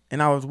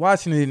 And I was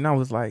watching it and I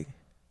was like,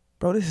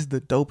 bro, this is the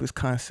dopest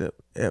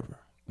concept ever.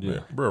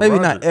 Yeah. Bro, maybe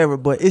Roger, not ever,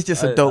 but it's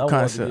just a dope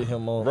concept.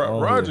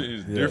 Roger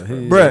is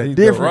different. Bro,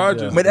 different.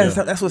 Roger, but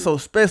that's what's so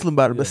special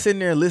about it. But sitting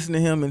there and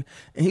listening to him, and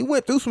he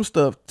went through some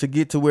stuff to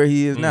get to where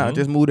he is now.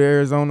 Just moved to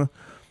Arizona.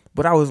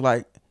 But I was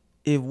like,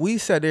 if we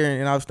sat there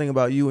and I was thinking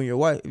about you and your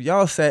wife, if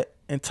y'all sat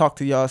and talked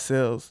to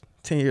yourselves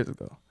 10 years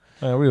ago.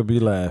 Man, we'll be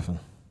laughing.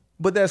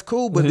 But that's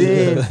cool. But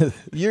then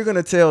you're going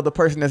to tell the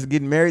person that's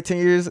getting married 10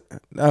 years,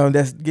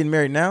 that's getting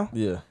married now,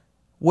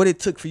 what it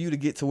took for you to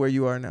get to where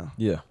you are now.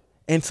 Yeah.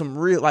 And some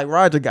real, like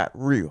Roger got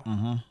real.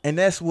 Mm-hmm. And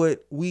that's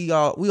what we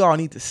all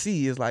need to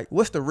see is like,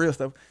 what's the real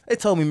stuff? They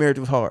told me marriage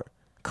was hard.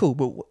 Cool.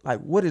 But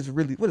like, what is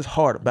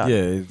hard about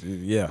it?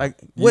 Yeah. Like,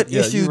 what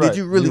issues did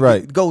you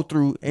really go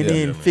through and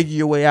then figure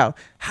your way out?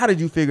 How did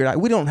you figure it out?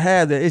 We don't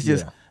have that. It's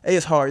just, hey,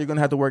 it's hard. You're going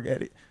to have to work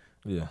at it.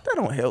 Yeah. That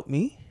don't help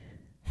me.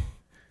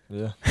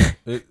 Yeah.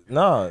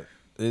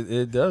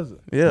 It doesn't.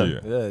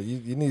 Yeah.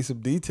 You need some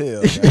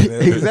details.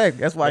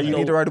 Exactly. That's why you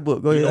need to write a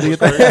book. Go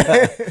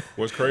ahead.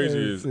 What's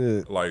crazy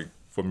is, like,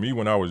 for me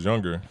when I was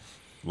younger,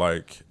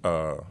 like,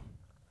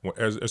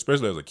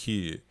 especially as a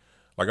kid,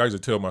 like, I used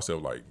to tell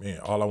myself, like, man,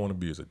 all I want to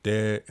be is a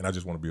dad, and I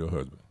just want to be a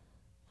husband.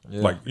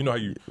 Yeah. Like, you know how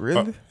you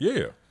really?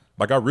 Yeah.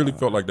 Like, I really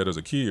felt like that as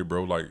a kid,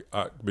 bro. Like,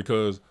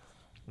 because.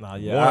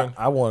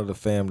 I wanted a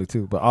family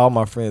too, but all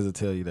my friends will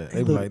tell you that.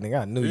 They be like,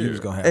 nigga, I knew you was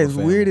gonna have a family. As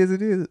weird as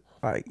it is,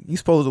 like, you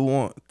supposed to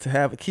want to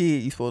have a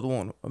kid, you supposed to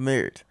want a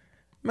marriage.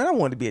 Man, I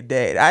wanted to be a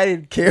dad. I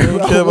didn't care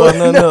about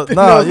nothing else.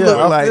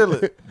 I feel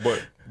it.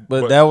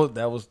 But that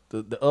was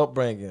the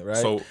upbringing, right?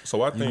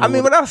 So I think. I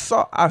mean, when I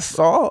saw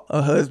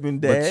a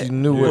husband, dad, but you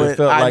knew what it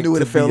felt like. I knew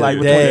what it felt like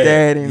between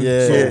dad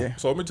and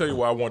So let me tell you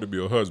why I wanted to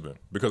be a husband,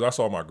 because I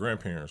saw my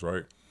grandparents,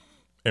 right?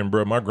 And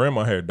bro, my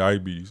grandma had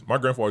diabetes. My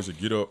grandfather used to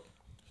get up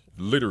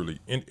literally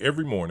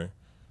every morning,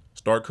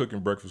 start cooking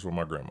breakfast for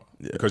my grandma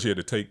because she had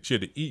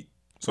to eat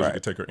so she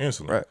could take her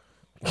insulin. Right.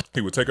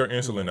 He would take her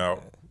insulin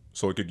out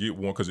so it could get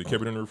warm because he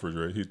kept it in the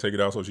refrigerator. He'd take it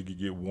out so she could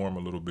get warm a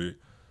little bit.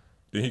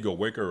 Then he'd go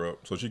wake her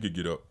up so she could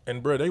get up.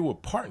 And bro, they were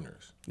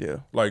partners. Yeah.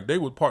 Like they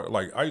would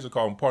like I used to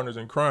call them partners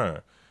in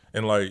crime.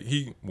 And like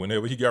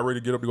whenever he got ready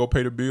to get up to go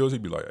pay the bills,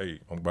 he'd be like, "Hey,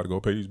 I'm about to go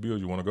pay these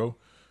bills. You want to go?"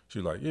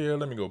 She's like, "Yeah,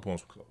 let me go put on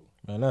some clothes."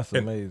 Man, that's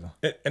amazing.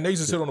 And they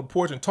used to sit on the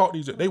porch and talk to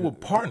each other. They were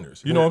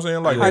partners. You know what I'm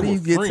saying? Like, how do you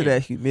get to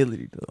that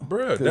humility though,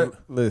 bro?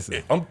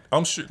 Listen,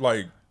 I'm sure.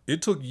 Like,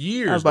 it took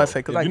years. I was about to say,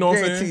 because I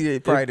guarantee you,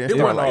 it probably didn't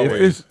start like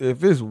that.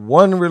 If it's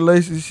one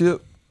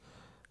relationship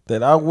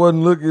that I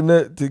wasn't looking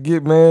at to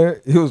get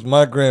married, it was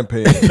my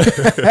grandparents.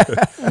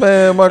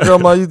 Man, my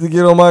grandma used to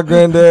get on my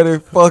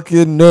granddaddy's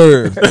fucking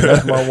nerves.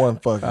 That's my one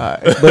fucking.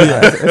 Right. But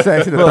yeah, it's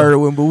actually the third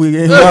one, but we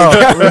ain't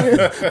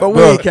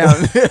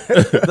counting.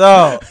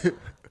 No,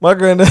 my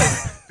granddad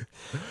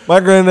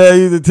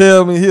used to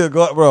tell me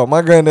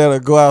my granddad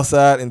would go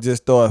outside and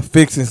just start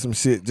fixing some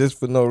shit just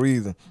for no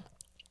reason.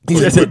 He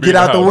just get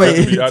out the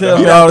way. He tell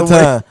me all the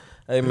time,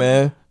 "Hey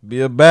man, be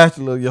a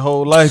bachelor your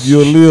whole life,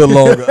 you'll live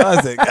longer."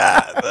 I said,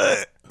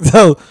 "God."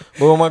 So,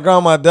 but when my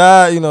grandma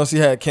died, she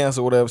had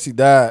cancer, whatever. She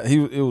died.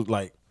 It was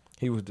like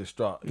he was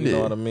distraught. You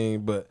know what I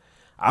mean? But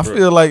I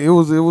feel like it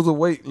was a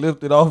weight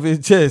lifted off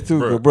his chest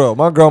too. Bro,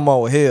 my grandma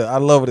was hell. I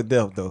love her to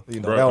death though.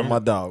 That was my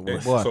dog. Boy.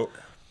 So,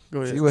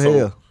 go ahead. She was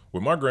hell.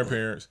 With my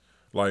grandparents,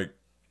 like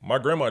my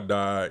grandma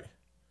died,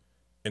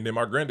 and then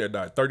my granddad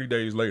died 30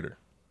 days later.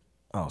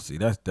 Oh, see,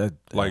 that's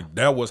like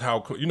that was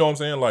how you know what I'm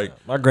saying. Like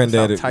my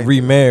granddad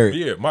remarried.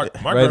 Yeah, my right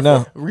grandfather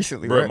now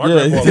recently. Bro, right? my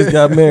grandfather, he just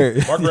got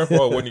married. My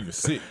grandfather wasn't even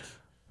sick,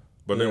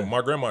 but then when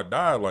my grandma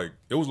died, like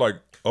it was like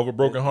of a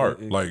broken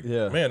heart. Like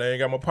man, I ain't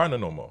got my partner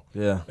no more.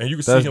 Yeah, and you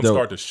can see him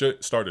start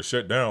to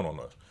shut down on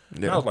us.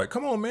 And I was like,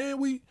 come on,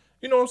 man, you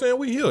know what I'm saying?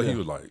 We here. He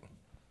was like.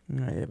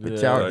 Yeah, but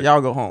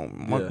y'all go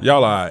home.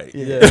 Y'all all right.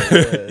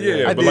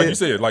 Yeah, but like you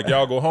said, like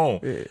y'all go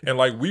home. And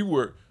like we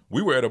were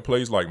we were at a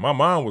place like my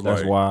mom was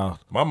That's like, wild.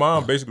 My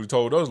mom basically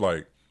told us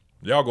like,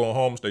 y'all going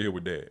home and stay here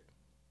with dad.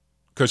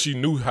 Cause she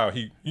knew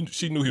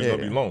she knew he was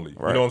gonna be lonely.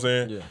 Right. You know what I'm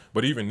saying? Yeah.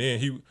 But even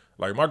then,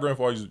 like my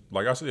grandfather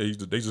like I said, they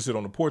used to sit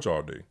on the porch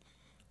all day.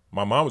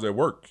 My mom was at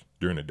work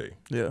during the day.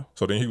 Yeah.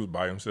 So then he was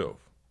by himself.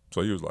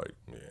 So he was like,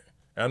 yeah.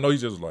 And I know he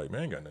just was like,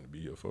 man, I ain't got nothing to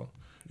be here for.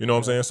 You know what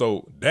I'm saying?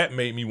 So that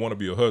made me want to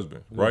be a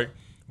husband, right?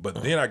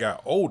 But then I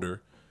got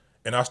older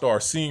and I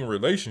started seeing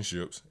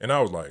relationships and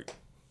I was like,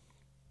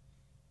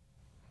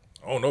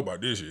 I don't know about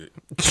this shit.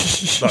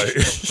 Like,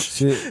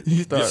 shit.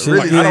 You start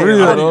really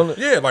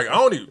like I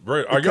don't even.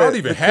 Bro, are y'all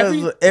even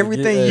happy?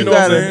 Everything you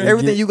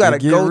gotta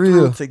go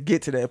through to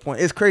get to that point.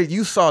 It's crazy.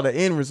 You saw the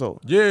end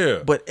result.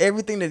 Yeah. But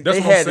everything that they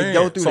had to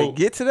go through to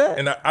get to that,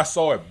 and I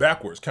saw it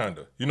backwards, kind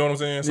of. You know what I'm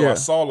saying? So I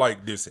saw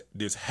like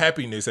this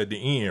happiness at the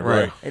end,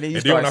 right? And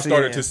then when I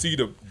started to see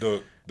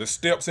the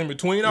steps in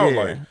between, I was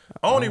like,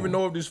 I don't even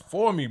know if this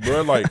for me,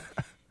 bro. Like.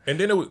 And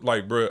then it was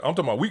like, bro, I'm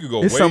talking about we could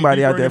go. It's way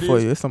somebody out there for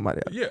you. It's somebody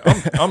out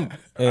there.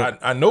 Yeah,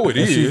 I know it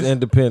is. She's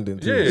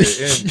independent. Too. Yeah,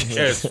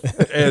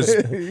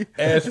 and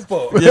as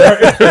fuck.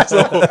 Yeah.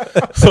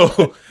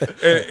 so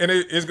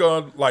it's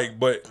gonna like,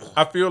 but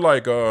I feel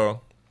like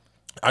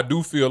I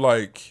do feel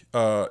like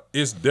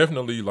it's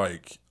definitely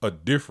like a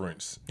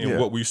difference in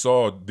what we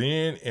saw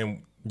then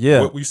and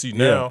what we see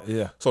now.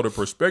 Yeah. So the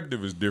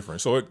perspective is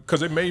different. So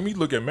because it made me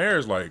look at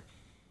marriage like.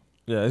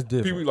 Yeah, it's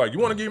different. People be like, you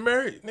want to get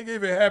married? Nigga,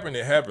 if it happens,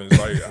 it happens.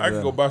 Like, I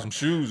can go buy some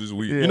shoes this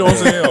week. You know what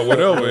I'm saying? Or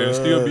whatever, and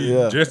still be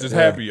just as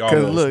happy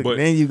almost. Because look, but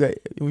then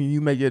when you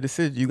make your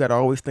decision, you got to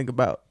always think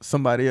about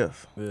somebody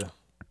else. Yeah.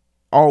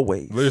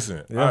 Always.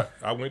 Listen,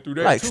 I went through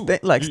that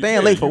too.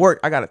 Staying late for work,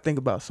 I got to think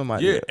about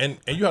somebody else. And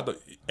you have to,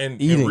 and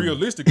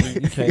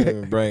realistically. You can't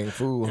even bring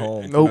food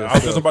home. Nope. I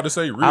was just about to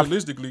say,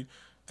 realistically,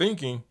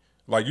 thinking,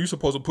 like, you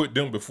supposed to put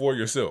them before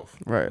yourself.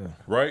 Right.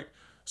 Right?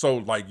 So,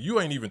 like, you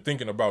ain't even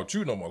thinking about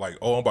you no more. Like,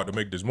 oh, I'm about to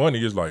make this money.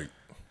 It's like,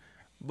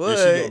 but is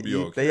she gonna be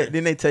okay?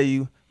 Then they tell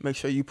you, make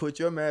sure you put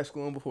your mask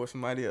on before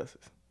somebody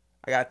else's.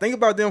 I got to think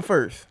about them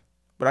first,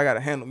 but I got to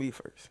handle me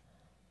first.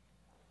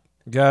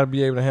 You got to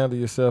be able to handle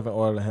yourself in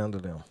order to handle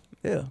them.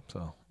 Yeah.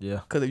 So, yeah.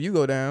 Because if you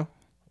go down,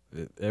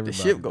 the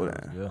ship go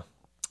down. Yeah.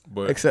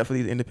 But except for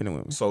these independent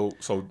women.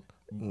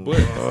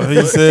 But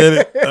he said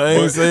it. I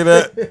ain't say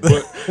that.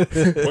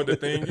 But the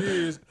thing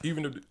is,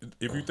 even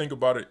if you think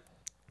about it,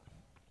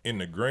 in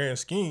the grand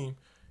scheme,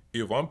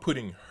 if I'm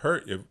putting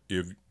her,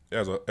 if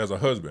as a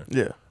husband,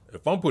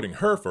 if I'm putting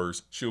her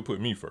first, she'll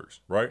put me first,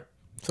 right?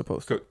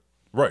 Supposed to.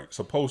 Right,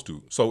 supposed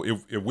to. So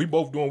if we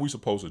both doing what we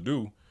supposed to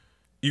do,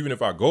 even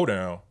if I go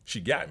down, she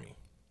got me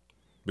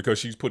because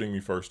she's putting me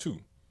first too.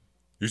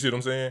 You see what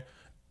I'm saying?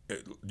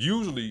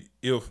 Usually,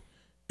 if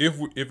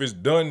it's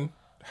done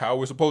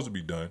how it's supposed to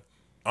be done,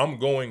 I'm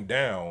going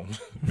down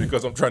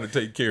because I'm trying to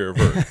take care of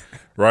her,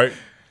 right?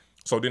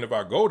 So then if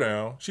I go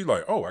down, she's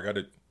like, oh, I got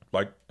to.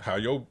 Like how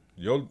your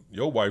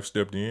wife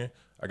stepped in,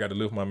 I got to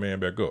lift my man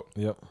back up.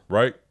 Yep.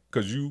 Right?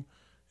 Because you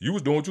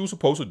was doing what you were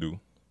supposed to do.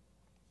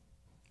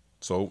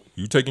 So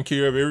you taking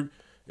care of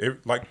every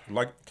like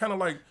kind of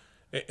like,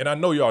 and I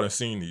know y'all done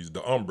seen these,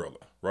 the umbrella,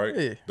 right?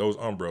 Yeah. Those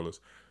umbrellas.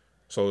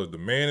 So the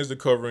man is the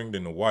covering,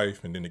 then the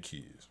wife, and then the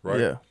kids, right?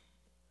 Yeah.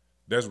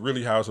 That's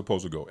really how it's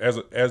supposed to go.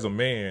 As a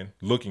man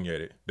looking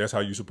at it, that's how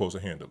you're supposed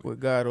to handle it. With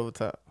God over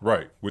top.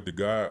 Right. With the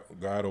God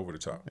over the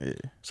top. Yeah.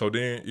 So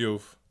then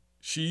if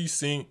she's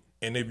seen,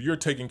 and if you're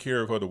taking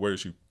care of her the way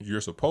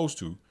you're supposed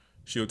to,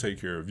 she'll take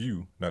care of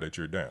you now that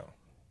you're down.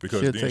 Because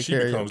she'll then take she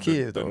care becomes of your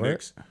kids, the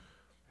next, right?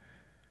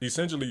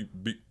 Essentially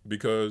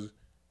because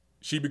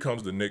she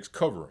becomes the next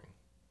covering.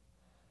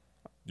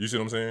 You see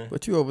what I'm saying?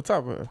 But you over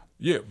top of her.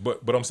 Yeah,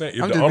 but I'm saying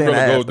if the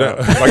umbrella goes down,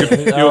 like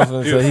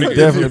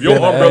if your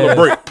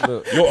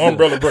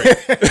umbrella break,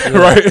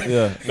 right?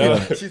 Yeah.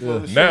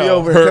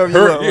 Now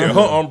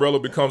her umbrella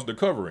becomes the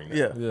covering.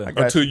 Yeah.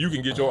 Until you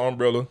can get your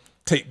umbrella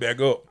take back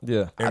up.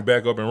 Yeah. And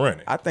back up and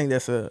running. I think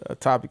that's a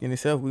topic in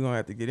itself we're gonna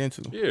have to get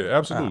into. Yeah,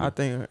 absolutely. I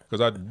think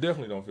because I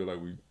definitely don't feel like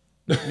we.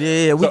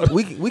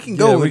 we can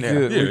go in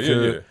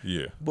there.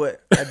 Yeah.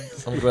 But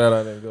I'm glad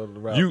I didn't go to the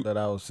route that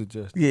I was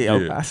suggesting.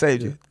 Yeah, I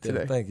saved you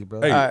today. Thank you,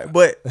 brother. Hey. All right,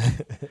 but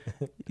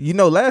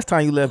last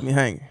time you left me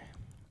hanging.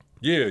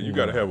 Yeah, you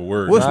gotta have a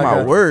word. What's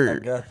my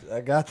word?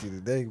 I got you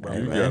today, bro.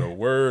 You got a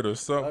word or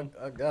something?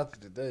 I got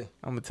you today.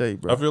 I'm gonna tell you,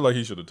 bro. I feel like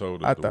he should have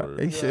told us the word.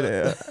 He should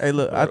have. Hey,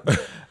 look,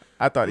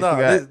 I thought he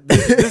forgot.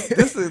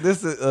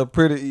 This is a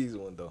pretty easy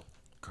one though.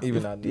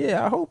 Even I knew.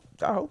 Yeah, I hope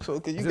so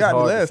because you got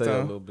me last time.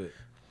 A little bit.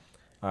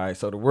 All right,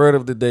 so the word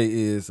of the day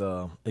is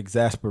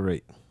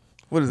exasperate.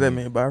 What does that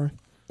mean, Byron?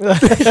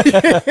 This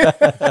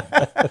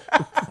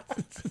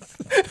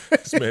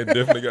man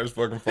definitely got his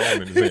fucking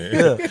phone in his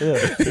hand.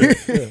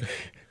 Yeah.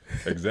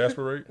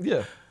 Exasperate?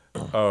 Yeah.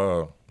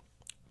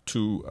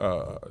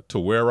 To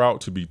wear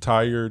out, to be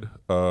tired,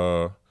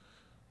 to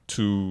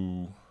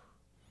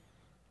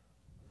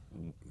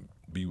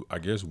be, I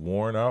guess,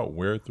 worn out,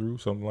 wear through,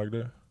 something like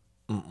that.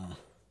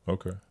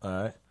 Okay. All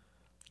right.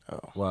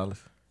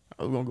 Wallace.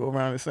 I was gonna go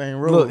around the same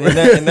road. Look,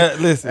 and that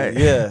listen,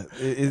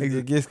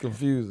 it gets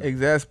confusing.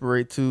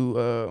 Exasperate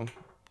to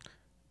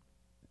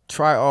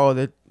try all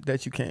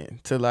that you can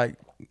to like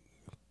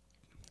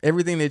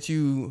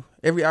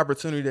every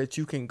opportunity that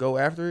you can go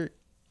after it.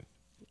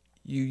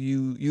 You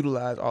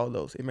utilize all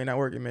those. It may not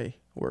work, it may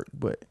work,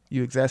 but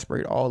you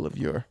exasperate all of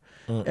your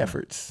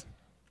efforts.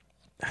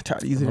 I try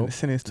to use it in a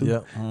sentence too. Yeah,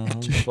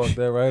 fuck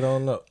that right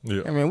on up.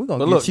 Yeah. I mean, we're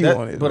gonna get you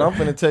on it. But I'm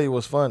finna tell you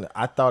what's funny.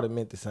 I thought it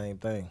meant the same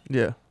thing.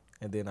 Yeah.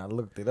 And then I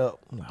looked it up.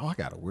 I'm like, I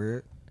got a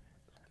word.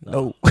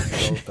 No.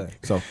 Thing.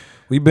 So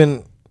we've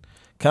been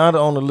kind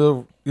of on a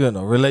little,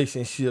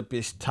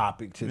 relationship-ish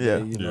topic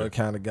today. Yeah. It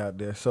kind of got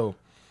there. So,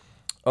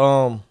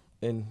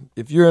 and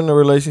if you're in a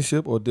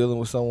relationship or dealing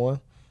with someone,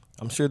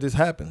 I'm sure this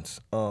happens.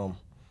 To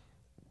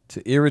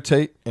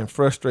irritate and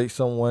frustrate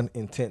someone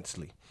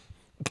intensely.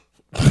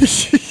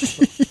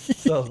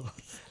 So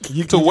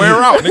to wear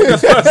out, nigga.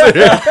 That's what I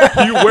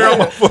said. You wear out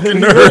my fucking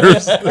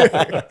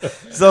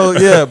nerves. So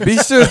yeah, be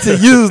sure to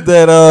use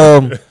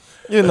that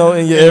in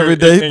your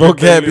everyday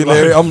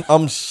vocabulary.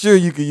 I'm sure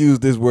you can use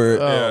this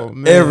word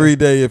every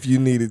day if you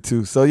needed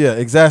to. So yeah,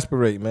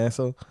 exasperate, man.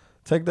 So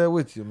take that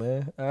with you,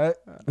 man. All right.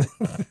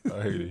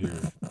 I hate it here.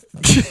 I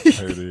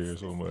hate it here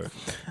so much.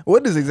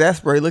 What does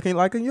exasperate looking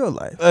like in your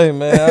life? Hey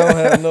man, I don't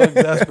have no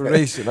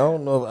exasperation. I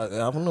don't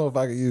know if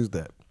I can use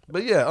that.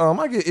 But yeah,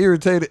 I get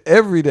irritated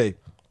every day.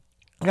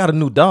 I got a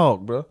new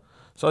dog, bro.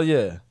 So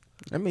yeah.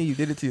 I mean, you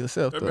did it to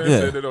yourself, That though. man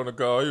said that on the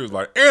call. He was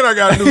like, and I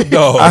got a new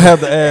dog. I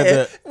have to add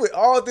that. With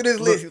all through this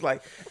list, he's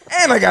like,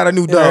 and I got a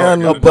new dog. I got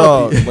a new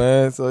dog,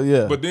 man. So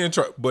yeah.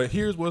 But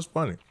here's what's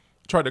funny.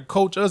 Try to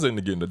coach us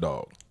into getting the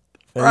dog.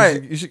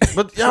 Right. You should,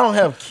 but y'all don't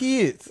have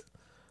kids.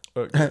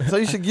 So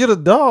you should get a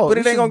dog. But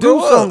it ain't gonna do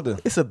grow something.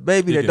 up. It's a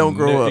baby that don't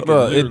grow up.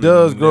 Bro, it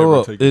does grow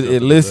up.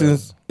 It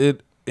listens.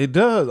 It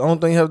does. The only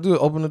thing you have to do is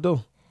open the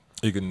door.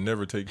 He can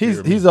never take care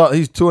of me. He's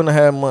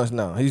 2.5 months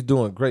now. He's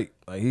doing great.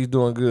 Like he's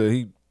doing good.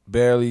 He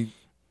barely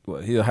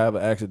he'll have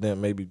an accident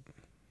maybe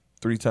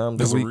 3 times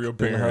That's a week. a real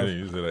parent.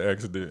 Is it an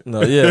accident?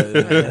 No,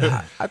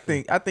 yeah. I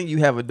think you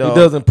have a dog. He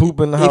doesn't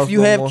poop in the house. If you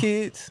no have more.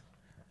 kids,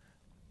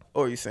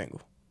 or you single.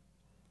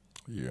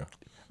 Yeah.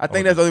 I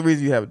think that's the only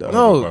reason you have a dog.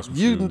 No,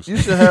 you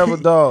should have a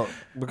dog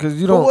because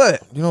you don't. what?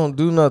 You don't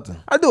do nothing.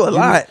 I do a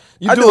lot.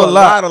 You I do a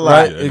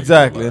lot. Yeah,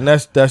 exactly, and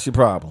that's your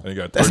problem. And he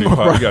got 30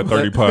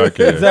 podcasts.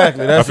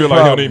 Exactly. That's I feel your like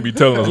he problem. don't even be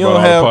telling us You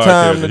about don't all have the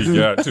time podcasts to that he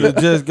got to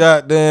to. just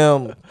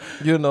goddamn,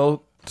 to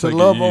Take it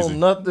love easy. on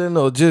nothing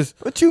or just.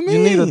 What you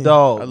mean? You need a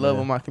dog. I love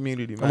man. on my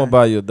community, man. I'm gonna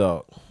buy you a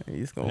dog.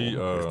 He's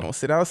gonna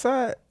sit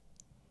outside.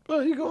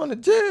 Bro, you going to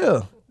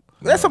jail?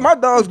 That's how my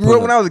dogs grew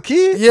up when I was a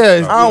kid. Yeah,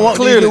 it's I don't want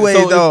these new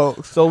age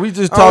dogs. So we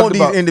just I don't want talked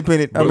about these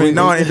independent. I mean,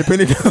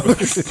 non-independent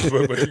dogs.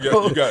 but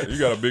you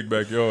got a big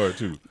backyard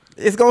too.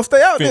 It's gonna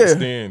stay out Fenced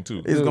there. in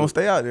too. It's gonna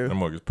stay out there. That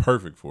mug is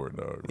perfect for it,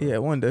 dog. Yeah,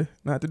 one day,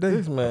 not today.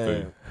 this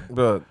man,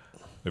 bro.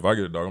 If I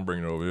get a dog, I'm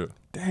bringing it over here.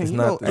 Dang, It's you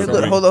not know, the hey, same.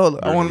 look, hold on.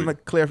 I Very want to weak. make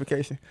a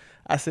clarification.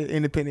 I said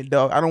independent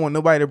dog. I don't want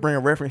nobody to bring a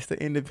reference to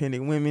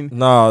independent women.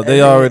 No, they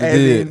as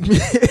already in-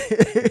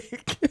 did.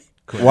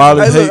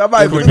 Wallace Hey, look, I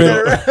might put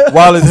that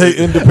Wallace hate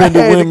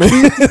independent women.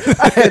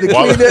 I had to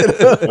clean that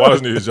up.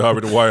 Wallace needs a job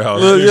at the White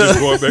House. Look, He's yeah. just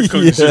going back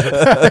clean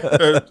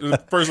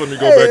shit. First, let me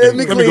go Hey, back and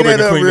let me let me clean go back that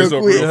and up clean this real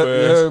up quick.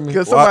 real fast.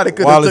 Because somebody could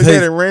have Wallace took that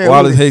hates- and ran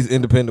Wallace with it. hates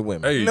independent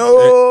women. Hey,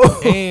 No.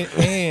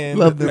 and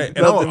Love them. I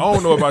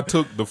don't know if I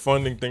took the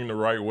funding thing the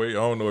right way. I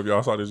don't know if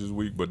y'all saw this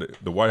week, but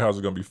the White House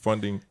is going to be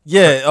funding.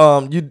 Yeah,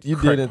 you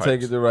Crack didn't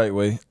take pipes. it the right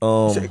way.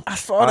 I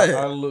saw that.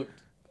 I looked.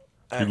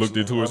 You looked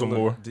into it some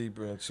more?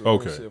 Deeper into it.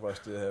 Okay. Let me see if I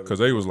still have it. Because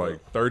they was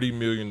like $30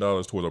 million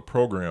towards a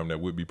program that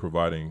would be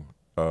providing.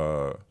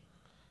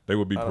 They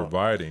would be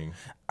providing.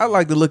 I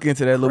like to look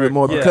into that a little bit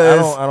more Yeah,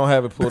 because I don't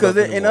have it pulled because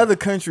up in anymore. other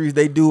countries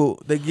they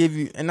give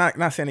you, and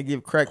not saying they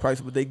give crack pipes,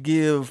 but they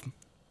give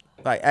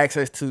like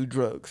access to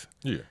drugs.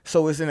 Yeah.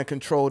 So it's in a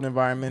controlled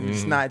environment. Mm-hmm.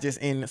 It's not just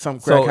in some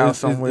crack house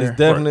somewhere.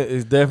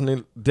 It's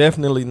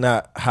definitely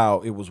not how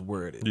it was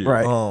worded. Yeah.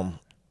 Right.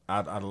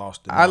 I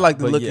lost it. I like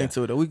to But look yeah.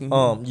 into it. Though. We can.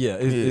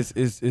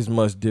 It's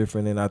much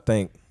different, and I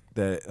think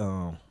that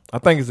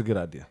it's a good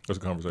idea. That's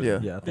a conversation. Yeah.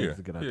 Yeah, I think it's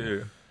a good idea.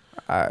 Yeah.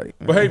 All right.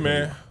 But hey,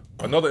 man,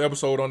 another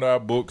episode under our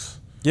books.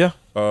 Yeah.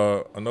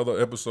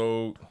 Another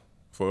episode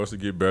for us to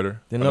get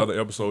better. You know- Another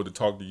episode to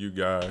talk to you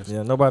guys.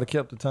 Yeah, nobody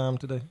kept the time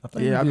today. I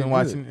think Yeah, you I've did been good.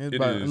 watching. It's It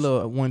about is. a little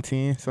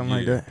 110, something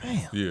like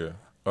that.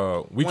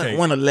 Yeah. We can't.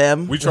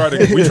 111. We try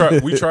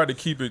to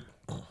keep it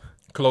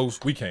close.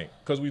 We can't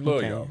because we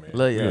love y'all, man.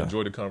 Love We y'all.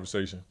 enjoy the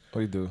conversation,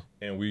 We do.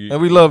 and we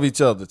And we love each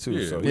other too.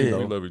 yeah, so we, you know,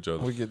 we love each other.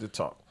 we get to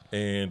talk.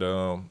 And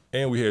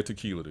we had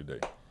tequila today,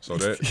 so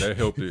that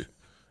helped it.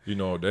 You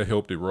know, that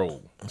helped it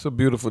roll. It's a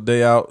beautiful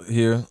day out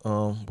here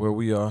where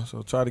we are.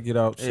 So try to get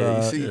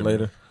outside see it.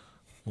 later.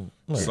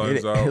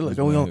 Sun's out. Look,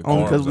 we only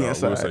because we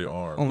Arms out. inside. We'll say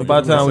arms. Only By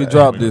the time we inside.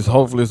 drop this,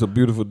 hopefully it's a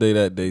beautiful day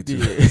that day too.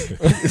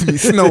 It's be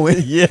snowing.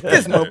 Yeah.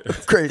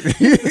 It's crazy.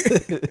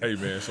 Hey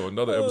man, so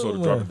another episode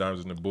of Dropping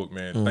Dimes in the Book,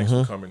 man. Thanks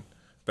for coming.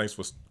 Thanks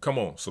for come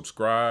on,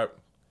 subscribe,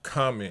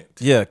 comment.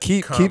 Yeah,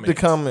 keep the Comment.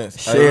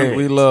 comments. Share Hey, it.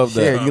 we love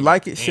that. Share. You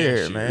like it? And Share,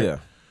 share. man. Yeah.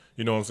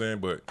 You know what I'm saying?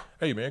 But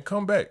hey man,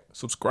 come back,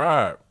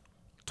 subscribe,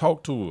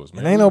 Talk to us,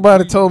 man. And ain't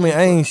nobody told me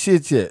I ain't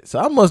shit yet, so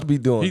I must be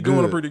doing. He good.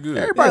 doing pretty good.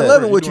 Everybody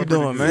loving what you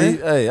doing, man.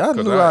 Hey, I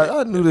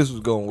knew this was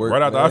gonna work.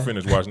 Right after man. I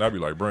finished watching, I'd be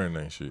like,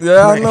 Brandon ain't shit.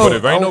 Yeah, I know. But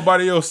if ain't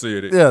nobody else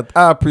said it, yeah,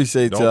 I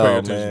appreciate don't y'all, pay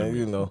attention man. to me.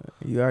 You know,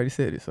 You already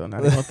said it, so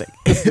now they don't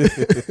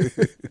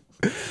think.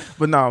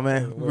 But no,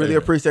 man, really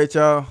appreciate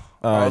y'all.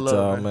 all right,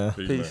 love, y'all, man.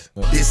 Peace, Peace.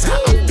 man. This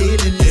how I'm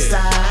feeling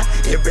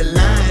inside. Every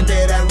line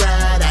that I